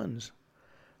N-1s.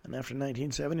 And after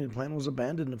 1970, the plan was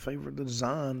abandoned in favor of the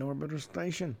Zond orbital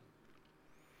station.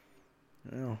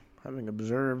 Well, having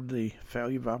observed the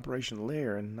failure of Operation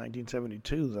Lear in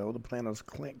 1972, though, the plan was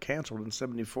canceled in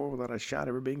 74 without a shot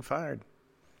ever being fired.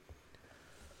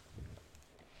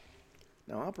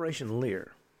 Now, Operation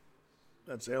Lear,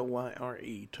 that's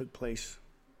L-Y-R-E, took place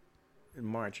in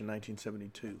March of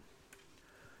 1972.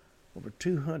 Over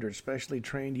 200 specially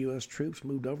trained U.S. troops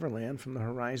moved overland from the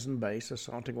Horizon base,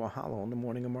 assaulting Walhalla on the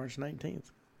morning of March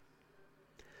 19th.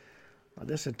 Now,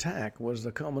 this attack was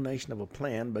the culmination of a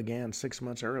plan began 6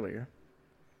 months earlier,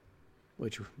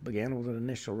 which began with an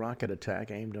initial rocket attack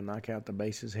aimed to knock out the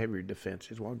base's heavier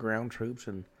defenses, while ground troops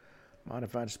and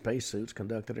modified spacesuits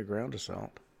conducted a ground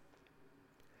assault.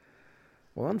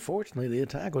 Well, unfortunately, the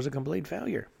attack was a complete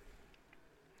failure.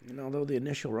 And although the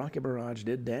initial rocket barrage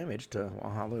did damage to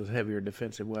Walhalla's heavier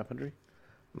defensive weaponry,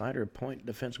 lighter point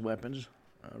defense weapons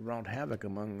wrought havoc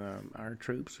among our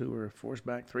troops, who were forced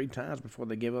back 3 times before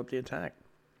they gave up the attack.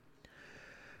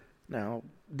 Now,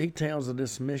 details of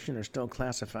this mission are still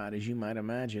classified, as you might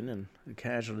imagine, and the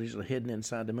casualties are hidden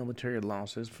inside the military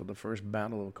losses for the first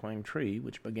Battle of Quang Tri,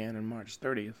 which began on March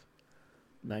 30th,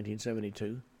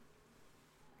 1972.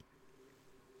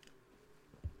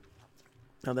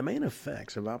 Now, the main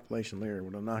effects of Operation Lear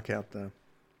were to knock out the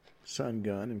Sun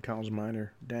gun and cause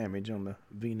minor damage on the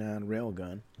V9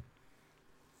 railgun.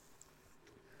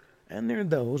 And there are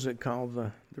those that call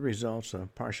the results a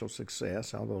partial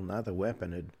success, although neither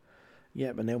weapon had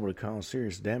yet been able to cause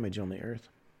serious damage on the Earth.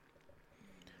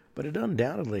 But it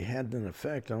undoubtedly had an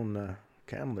effect on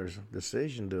Kammler's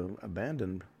decision to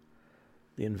abandon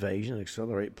the invasion and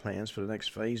accelerate plans for the next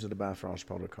phase of the Bifrost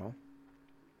Protocol.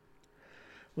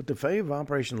 With the failure of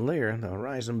Operation Lear, the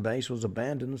Horizon base was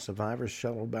abandoned and survivors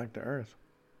shuttled back to Earth.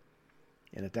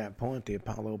 And at that point, the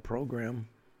Apollo program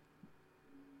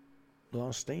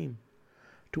lost steam.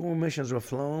 2 more missions were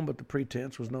flown, but the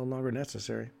pretense was no longer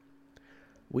necessary.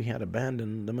 We had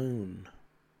abandoned the moon,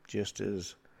 just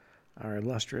as our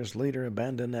illustrious leader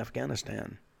abandoned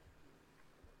Afghanistan.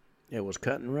 It was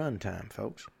cut and run time,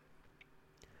 folks.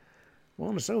 Well,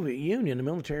 in the Soviet Union, the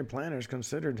military planners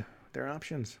considered their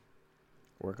options.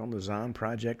 Work on the Zond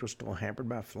project was still hampered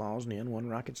by flaws in the N-1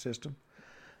 rocket system,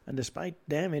 and despite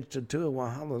damage to 2 of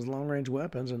Walhalla's long-range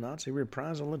weapons, a Nazi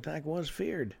reprisal attack was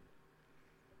feared.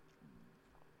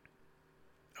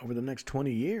 Over the next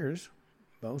 20 years,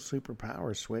 both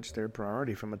superpowers switched their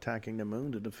priority from attacking the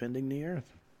moon to defending the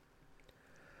Earth.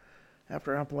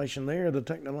 After Operation Lear, the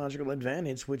technological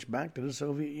advantage switched back to the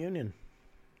Soviet Union.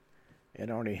 It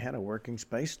already had a working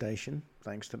space station,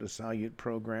 thanks to the Salyut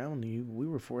program, and we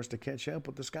were forced to catch up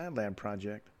with the Skylab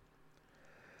project.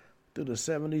 Through the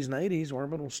 70s and 80s,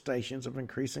 orbital stations of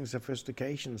increasing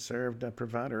sophistication served to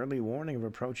provide early warning of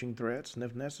approaching threats and,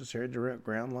 if necessary, direct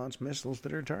ground-launched missiles to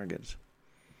their targets.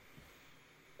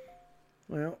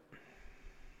 Well,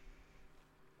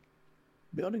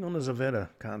 building on the Zaveta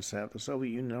concept, the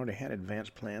Soviet Union already had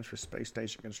advanced plans for space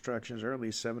station construction as early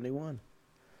as 1971.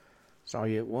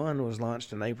 Salyut 1 was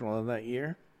launched in April of that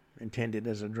year, intended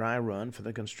as a dry run for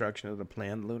the construction of the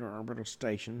planned lunar orbital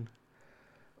station,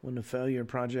 when the failure of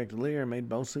Project Lear made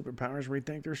both superpowers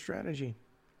rethink their strategy.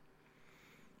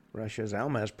 Russia's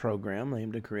Almaz program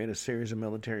aimed to create a series of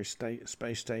military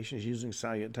space stations using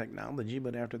Salyut technology,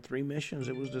 but after 3 missions,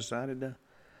 it was decided to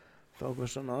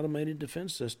focus on automated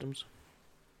defense systems,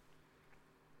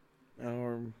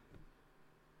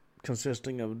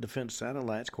 consisting of defense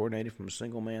satellites coordinated from a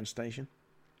single manned station.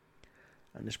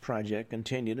 And this project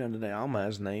continued under the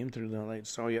Almaz name through the late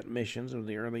Soviet missions of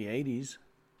the early 80s,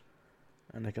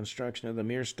 and the construction of the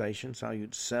Mir station,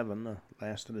 Salyut 7, the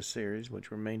last of the series,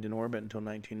 which remained in orbit until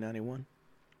 1991.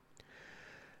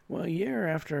 Well, a year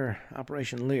after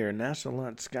Operation Lear, NASA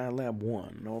launched Skylab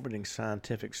 1, an orbiting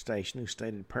scientific station whose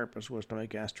stated purpose was to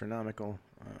make astronomical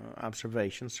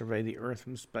observations, survey the Earth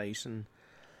from space, and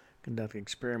conduct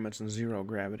experiments in zero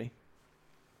gravity.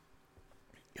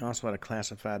 He also had a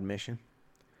classified mission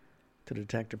to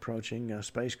detect approaching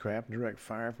spacecraft and direct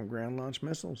fire from ground-launched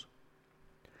missiles.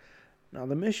 Now,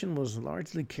 the mission was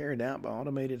largely carried out by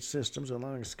automated systems,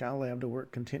 allowing Skylab to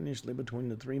work continuously between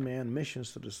the 3-man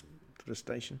missions to the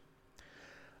station.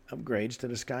 Upgrades to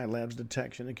the Skylab's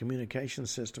detection and communication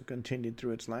system continued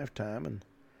through its lifetime, and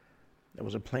there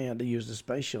was a plan to use the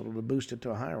space shuttle to boost it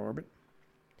to a higher orbit.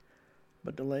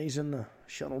 But delays in the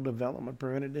shuttle development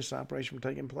prevented this operation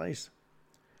from taking place.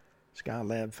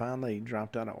 Skylab finally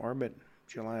dropped out of orbit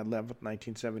July 11,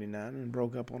 1979, and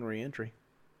broke up on re-entry.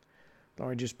 The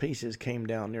largest pieces came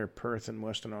down near Perth in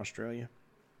Western Australia.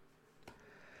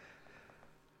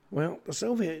 Well, the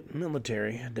Soviet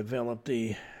military developed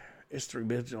the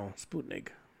Istribizil Sputnik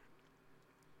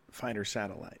fighter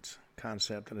satellites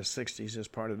concept in the 60s as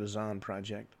part of the Zond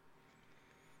project.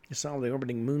 It saw the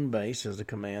orbiting moon base as the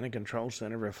command and control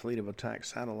center of a fleet of attack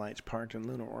satellites parked in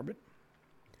lunar orbit.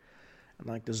 And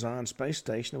like the Zond space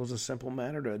station, it was a simple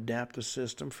matter to adapt the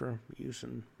system for use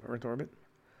in Earth orbit,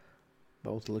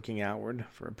 both looking outward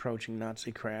for approaching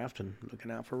Nazi craft and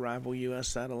looking out for rival U.S.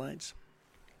 satellites.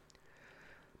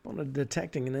 Upon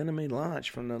detecting an enemy launch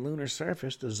from the lunar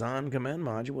surface, the Zond command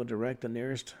module would direct the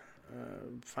nearest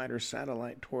fighter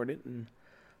satellite toward it, and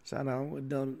satellite would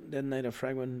detonate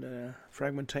a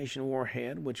fragmentation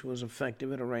warhead, which was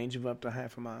effective at a range of up to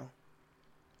half a mile.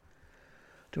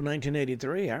 Till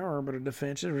 1983, our orbital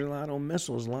defenses relied on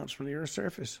missiles launched from the Earth's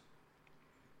surface.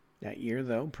 That year,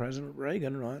 though, President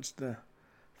Reagan launched the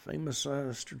famous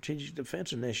Strategic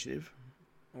Defense Initiative,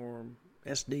 or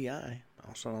SDI,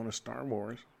 also known as Star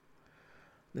Wars.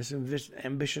 This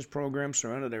ambitious program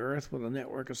surrounded the Earth with a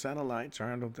network of satellites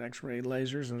armed with X-ray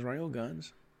lasers and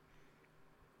railguns.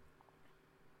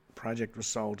 The project was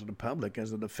sold to the public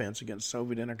as a defense against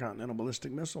Soviet intercontinental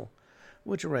ballistic missile,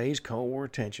 which raised Cold War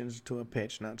tensions to a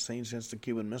pitch not seen since the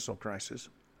Cuban Missile Crisis.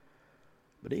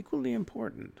 But equally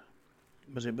important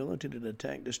was the ability to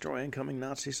detect, destroy incoming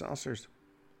Nazi saucers.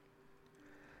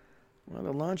 Well,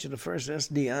 the launch of the first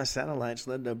SDI satellites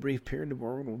led to a brief period of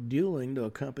orbital dueling to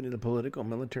accompany the political and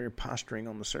military posturing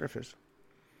on the surface.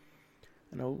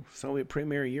 And Soviet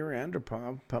Premier Yuri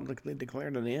Andropov publicly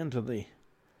declared an end to the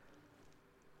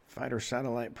fighter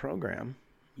satellite program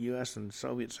U.S. and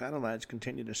Soviet satellites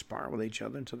continued to spar with each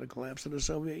other until the collapse of the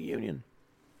Soviet Union.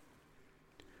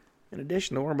 In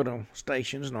addition to orbital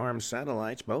stations and armed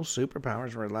satellites, both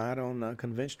superpowers relied on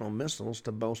conventional missiles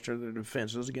to bolster their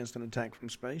defenses against an attack from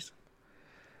space.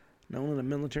 Known in the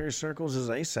military circles as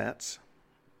ASATs,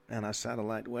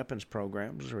 anti-satellite weapons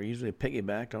programs were usually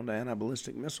piggybacked onto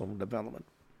anti-ballistic missile development.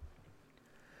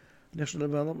 Initial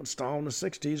development stalled in the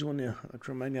 60s when the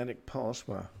electromagnetic pulse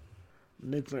by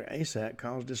nuclear ASAT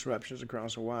caused disruptions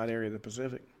across a wide area of the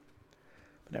Pacific.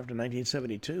 But after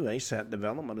 1972, ASAT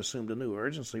development assumed a new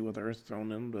urgency with Earth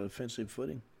thrown into offensive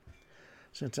footing.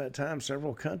 Since that time,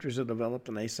 several countries have developed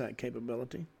an ASAT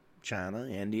capability: China,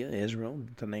 India, Israel,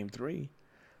 to name three.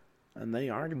 And they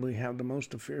arguably have the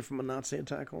most to fear from a Nazi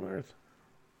attack on Earth.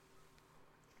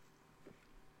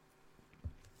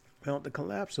 Well, the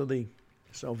collapse of the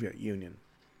Soviet Union,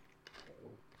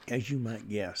 as you might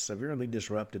guess, severely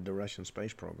disrupted the Russian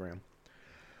space program.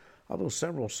 Although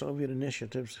several Soviet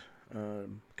initiatives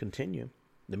continue,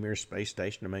 the Mir space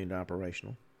station remained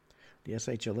operational. The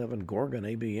SH-11 Gorgon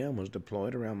ABM was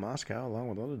deployed around Moscow along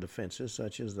with other defenses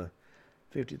such as the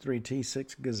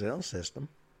 53T-6 Gazelle system.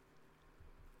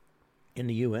 In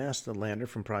the U.S., the lander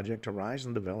from Project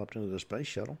Horizon developed into the Space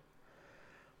Shuttle,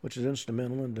 which is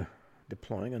instrumental in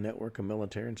deploying a network of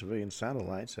military and civilian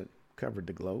satellites that covered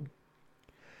the globe.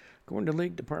 According to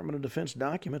leaked Department of Defense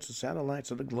documents, the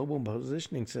satellites of the Global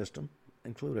Positioning System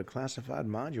include a classified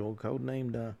module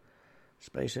codenamed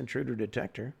Space Intruder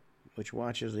Detector, which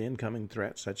watches the incoming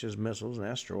threats such as missiles and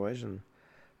asteroids and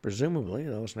presumably,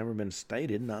 though it's never been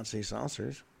stated, Nazi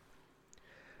saucers.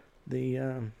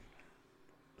 The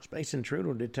Space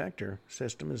Intruder Detector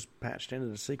system is patched into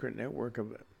the secret network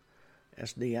of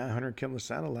SDI 100-kilo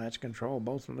satellites controlled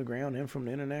both from the ground and from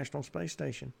the International Space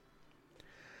Station.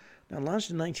 Now,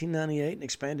 launched in 1998 and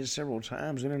expanded several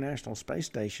times, the International Space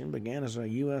Station began as a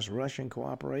U.S.-Russian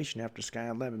cooperation after Sky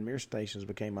 11 Mir stations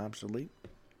became obsolete.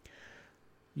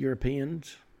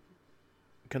 Europeans,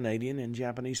 Canadian, and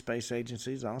Japanese space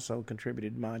agencies also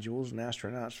contributed modules, and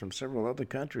astronauts from several other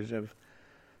countries have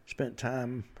spent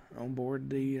time on board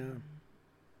the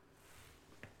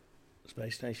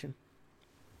space station.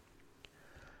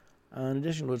 In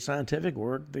addition to its scientific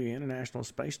work, the International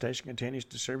Space Station continues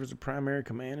to serve as a primary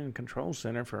command and control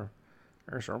center for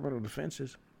Earth's orbital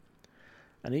defenses.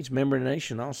 And each member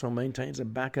nation also maintains a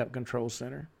backup control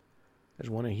center. There's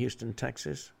one in Houston,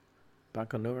 Texas,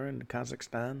 Baikonur in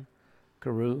Kazakhstan,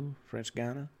 Kourou, French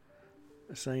Guiana,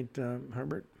 St.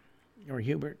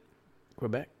 Hubert,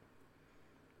 Quebec.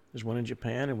 There's one in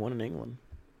Japan and one in England.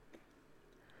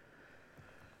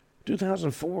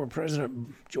 2004,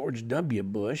 President George W.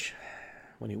 Bush,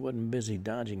 when he wasn't busy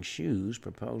dodging shoes,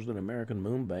 proposed an American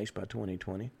moon base by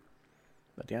 2020.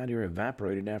 But the idea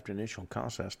evaporated after initial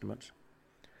cost estimates.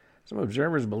 Some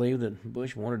observers believe that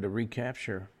Bush wanted to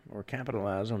recapture or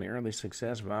capitalize on the early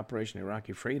success of Operation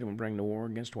Iraqi Freedom and bring the war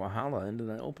against Wahala into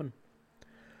the open.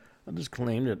 Others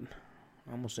claim that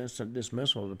almost instant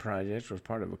dismissal of the project was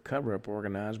part of a cover-up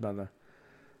organized by the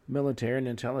military and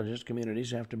intelligence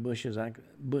communities after Bush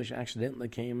accidentally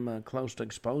came close to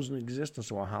exposing the existence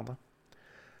of Wahala,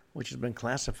 which has been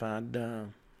classified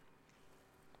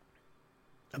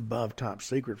above top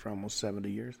secret for almost 70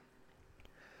 years.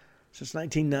 Since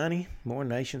 1990, more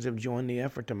nations have joined the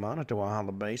effort to monitor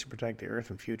Wahala Base and protect the Earth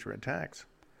from future attacks.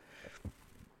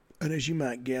 And as you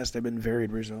might guess, there have been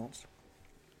varied results.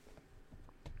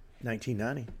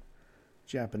 1990,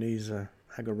 Japanese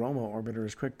Hagoromo orbiter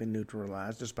is quickly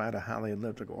neutralized despite a highly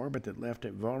elliptic orbit that left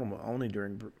it vulnerable only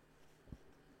during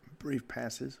brief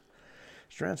passes.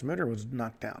 Its transmitter was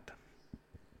knocked out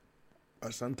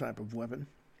by some type of weapon.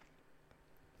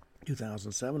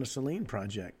 2007, the Selene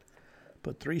project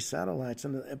put 3 satellites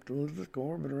in the elliptic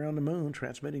orbit around the moon,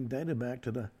 transmitting data back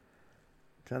to the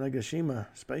Tanegashima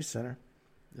Space Center.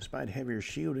 Despite heavier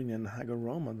shielding in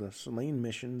Hagoromo, the Selene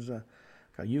mission's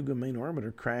Cayuga main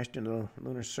orbiter crashed into the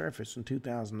lunar surface in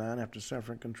 2009 after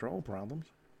suffering control problems.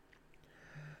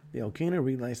 The Okina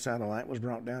relay satellite was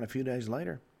brought down a few days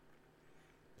later.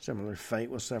 Similar fate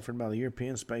was suffered by the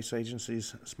European Space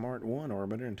Agency's Smart 1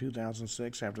 orbiter in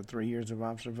 2006 after 3 years of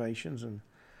observations, and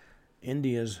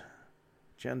India's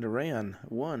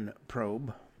Chandrayaan-1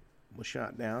 probe was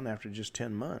shot down after just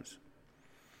 10 months.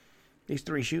 These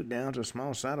 3 shoot-downs of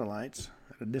small satellites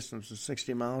at a distance of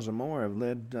 60 miles or more have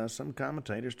led some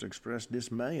commentators to express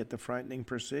dismay at the frightening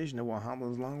precision of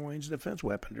Wahala's long-range defense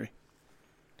weaponry.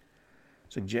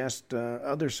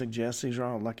 Others suggest these are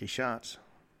all lucky shots,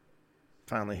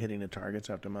 finally hitting the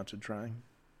targets after months of trying.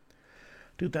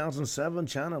 2007,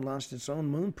 China launched its own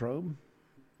moon probe,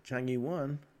 Chang'e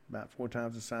 1, about 4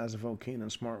 times the size of Volcano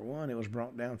and Smart 1. It was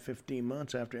brought down 15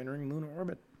 months after entering lunar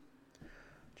orbit.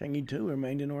 Chang'e 2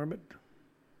 remained in orbit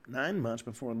 9 months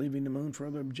before leaving the moon for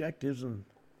other objectives and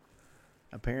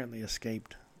apparently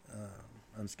escaped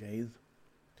unscathed.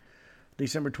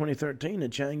 December 2013, the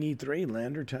Chang'e 3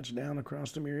 lander touched down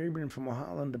across the Meridian from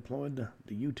Walhalla and deployed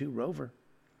the U-2 rover.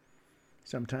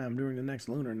 Sometime during the next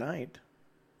lunar night,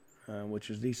 which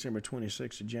is December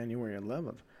 26th to January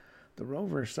 11th, the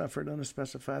rover suffered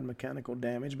unspecified mechanical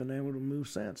damage, but able to move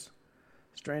since,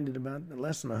 stranded about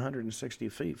less than 160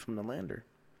 feet from the lander.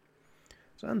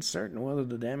 It's uncertain whether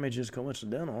the damage is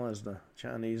coincidental, as the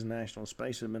Chinese National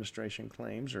Space Administration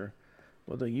claims, or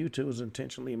whether U-2 was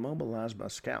intentionally immobilized by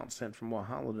scouts sent from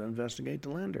Walhalla to investigate the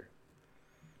lander.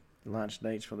 The launch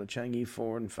dates for the Chang'e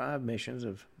 4 and 5 missions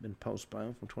have been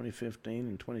postponed from 2015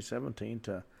 and 2017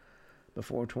 to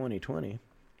before 2020.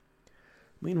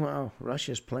 Meanwhile,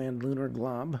 Russia's planned Lunar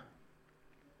Glob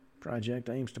project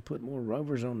aims to put more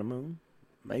rovers on the moon,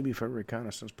 maybe for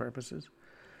reconnaissance purposes.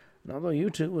 And although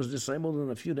U-2 was disabled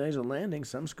in a few days of landing,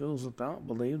 some schools of thought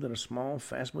believe that a small,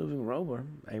 fast-moving rover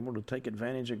able to take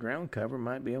advantage of ground cover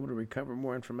might be able to recover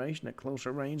more information at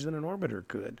closer range than an orbiter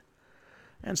could.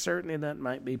 And certainly that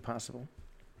might be possible.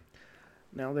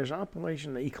 Now, there's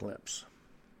Operation Eclipse.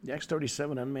 The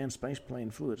X-37 unmanned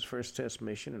spaceplane flew its first test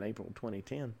mission in April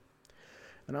 2010.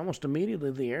 And almost immediately,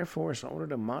 the Air Force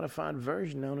ordered a modified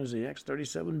version known as the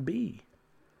X-37B.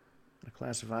 A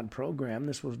classified program,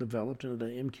 this was developed into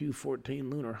the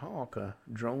MQ-14 Lunar Hawk, a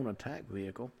drone attack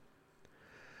vehicle.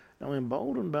 Now,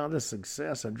 emboldened by the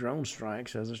success of drone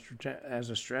strikes as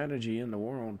a strategy in the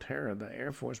war on terror, the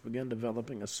Air Force began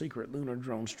developing a secret lunar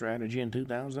drone strategy in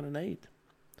 2008.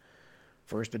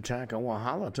 First attack on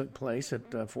Walhalla took place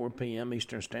at 4 p.m.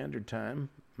 Eastern Standard Time,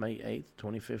 May 8,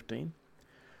 2015.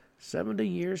 70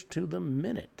 years to the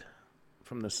minute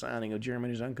from the signing of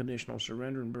Germany's unconditional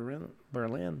surrender in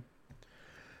Berlin.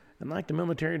 And like the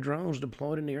military drones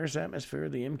deployed in the Earth's atmosphere,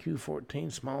 the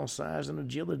MQ-14's small size and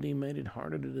agility made it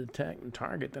harder to detect and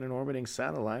target than an orbiting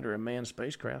satellite or a manned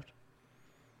spacecraft.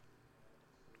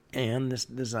 And this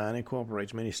design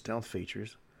incorporates many stealth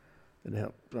features that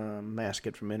help mask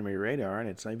it from enemy radar, and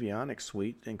its avionics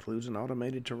suite includes an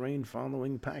automated terrain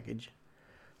following package,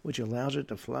 which allows it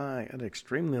to fly at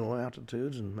extremely low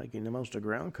altitudes and making the most of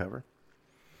ground cover.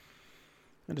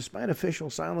 And despite official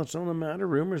silence on the matter,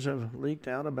 rumors have leaked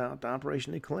out about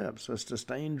Operation Eclipse, a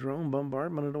sustained drone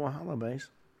bombardment of the Walhalla base.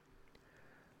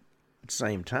 At the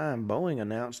same time, Boeing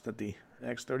announced that the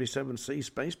X-37C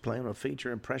spaceplane will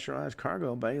feature a pressurized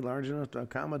cargo bay large enough to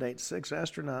accommodate 6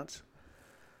 astronauts,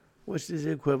 which is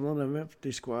the equivalent of an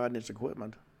infantry squad and its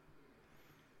equipment.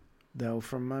 Though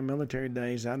from my military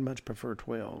days, I'd much prefer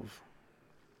 12.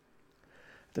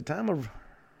 At the time of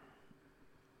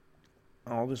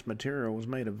all this material was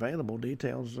made available,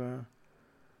 details were,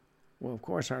 of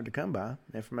course, hard to come by.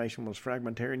 Information was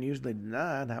fragmentary and usually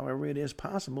denied. However, it is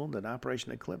possible that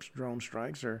Operation Eclipse drone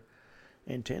strikes are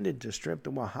intended to strip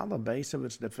the Walhalla base of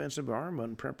its defensive armament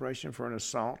in preparation for an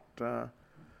assault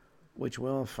which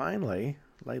will finally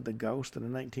lay the ghost of the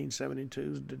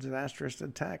 1972 disastrous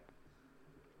attack.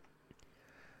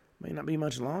 May not be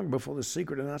much longer before the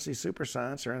secret of Nazi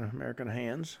superscience are in American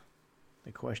hands.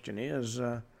 The question is,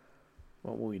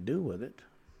 what will we do with it?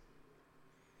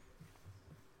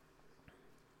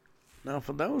 Now,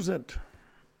 for those that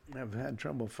have had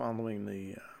trouble following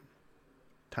the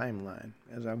timeline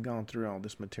as I've gone through all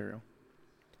this material,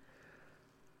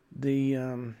 the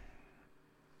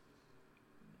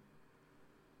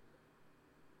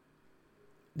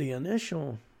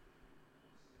initial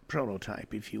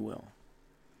prototype, if you will,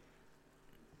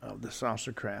 of the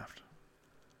saucer craft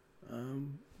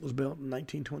was built in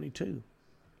 1922.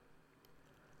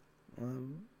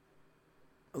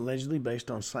 Allegedly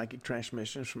based on psychic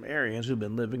transmissions from Aryans who've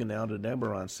been living in the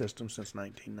Aldebaran system since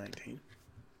 1919.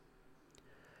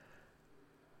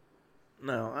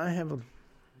 Now, I have a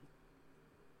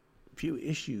few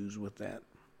issues with that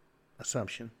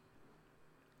assumption.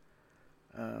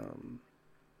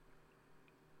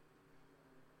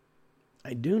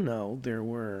 I do know there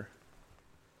were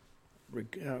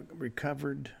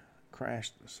recovered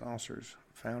crashed saucers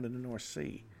found in the North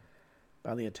Sea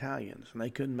by the Italians, and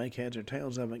they couldn't make heads or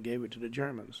tails of it and gave it to the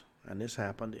Germans. And this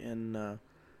happened in the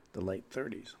late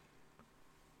 30s.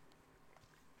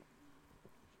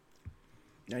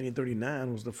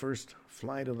 1939 was the first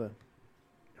flight of the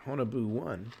Honobu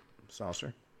 1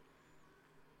 saucer.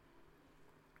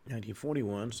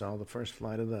 1941 saw the first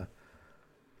flight of the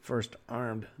first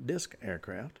armed disc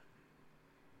aircraft.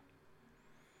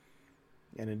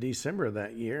 And in December of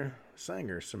that year,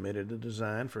 Sanger submitted a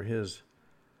design for his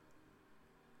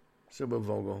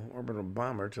Vogel orbital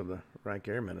bomber to the Reich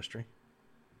Air Ministry.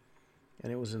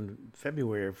 And it was in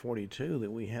February of 42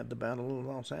 that we had the Battle of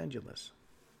Los Angeles.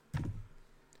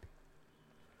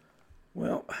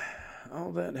 Well,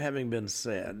 all that having been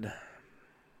said,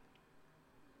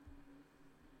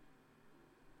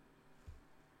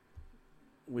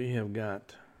 we have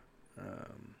got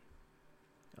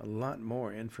a lot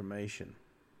more information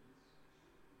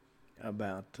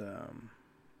about the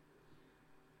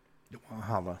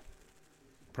Valhalla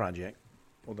project,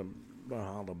 or the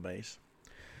Valhalla base.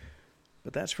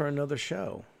 But that's for another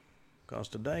show, because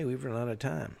today we've run out of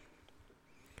time.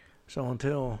 So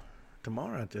until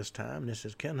tomorrow at this time, this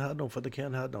is Ken Hudnall for the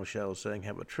Ken Hudnall Show saying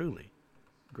have a truly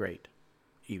great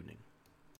evening.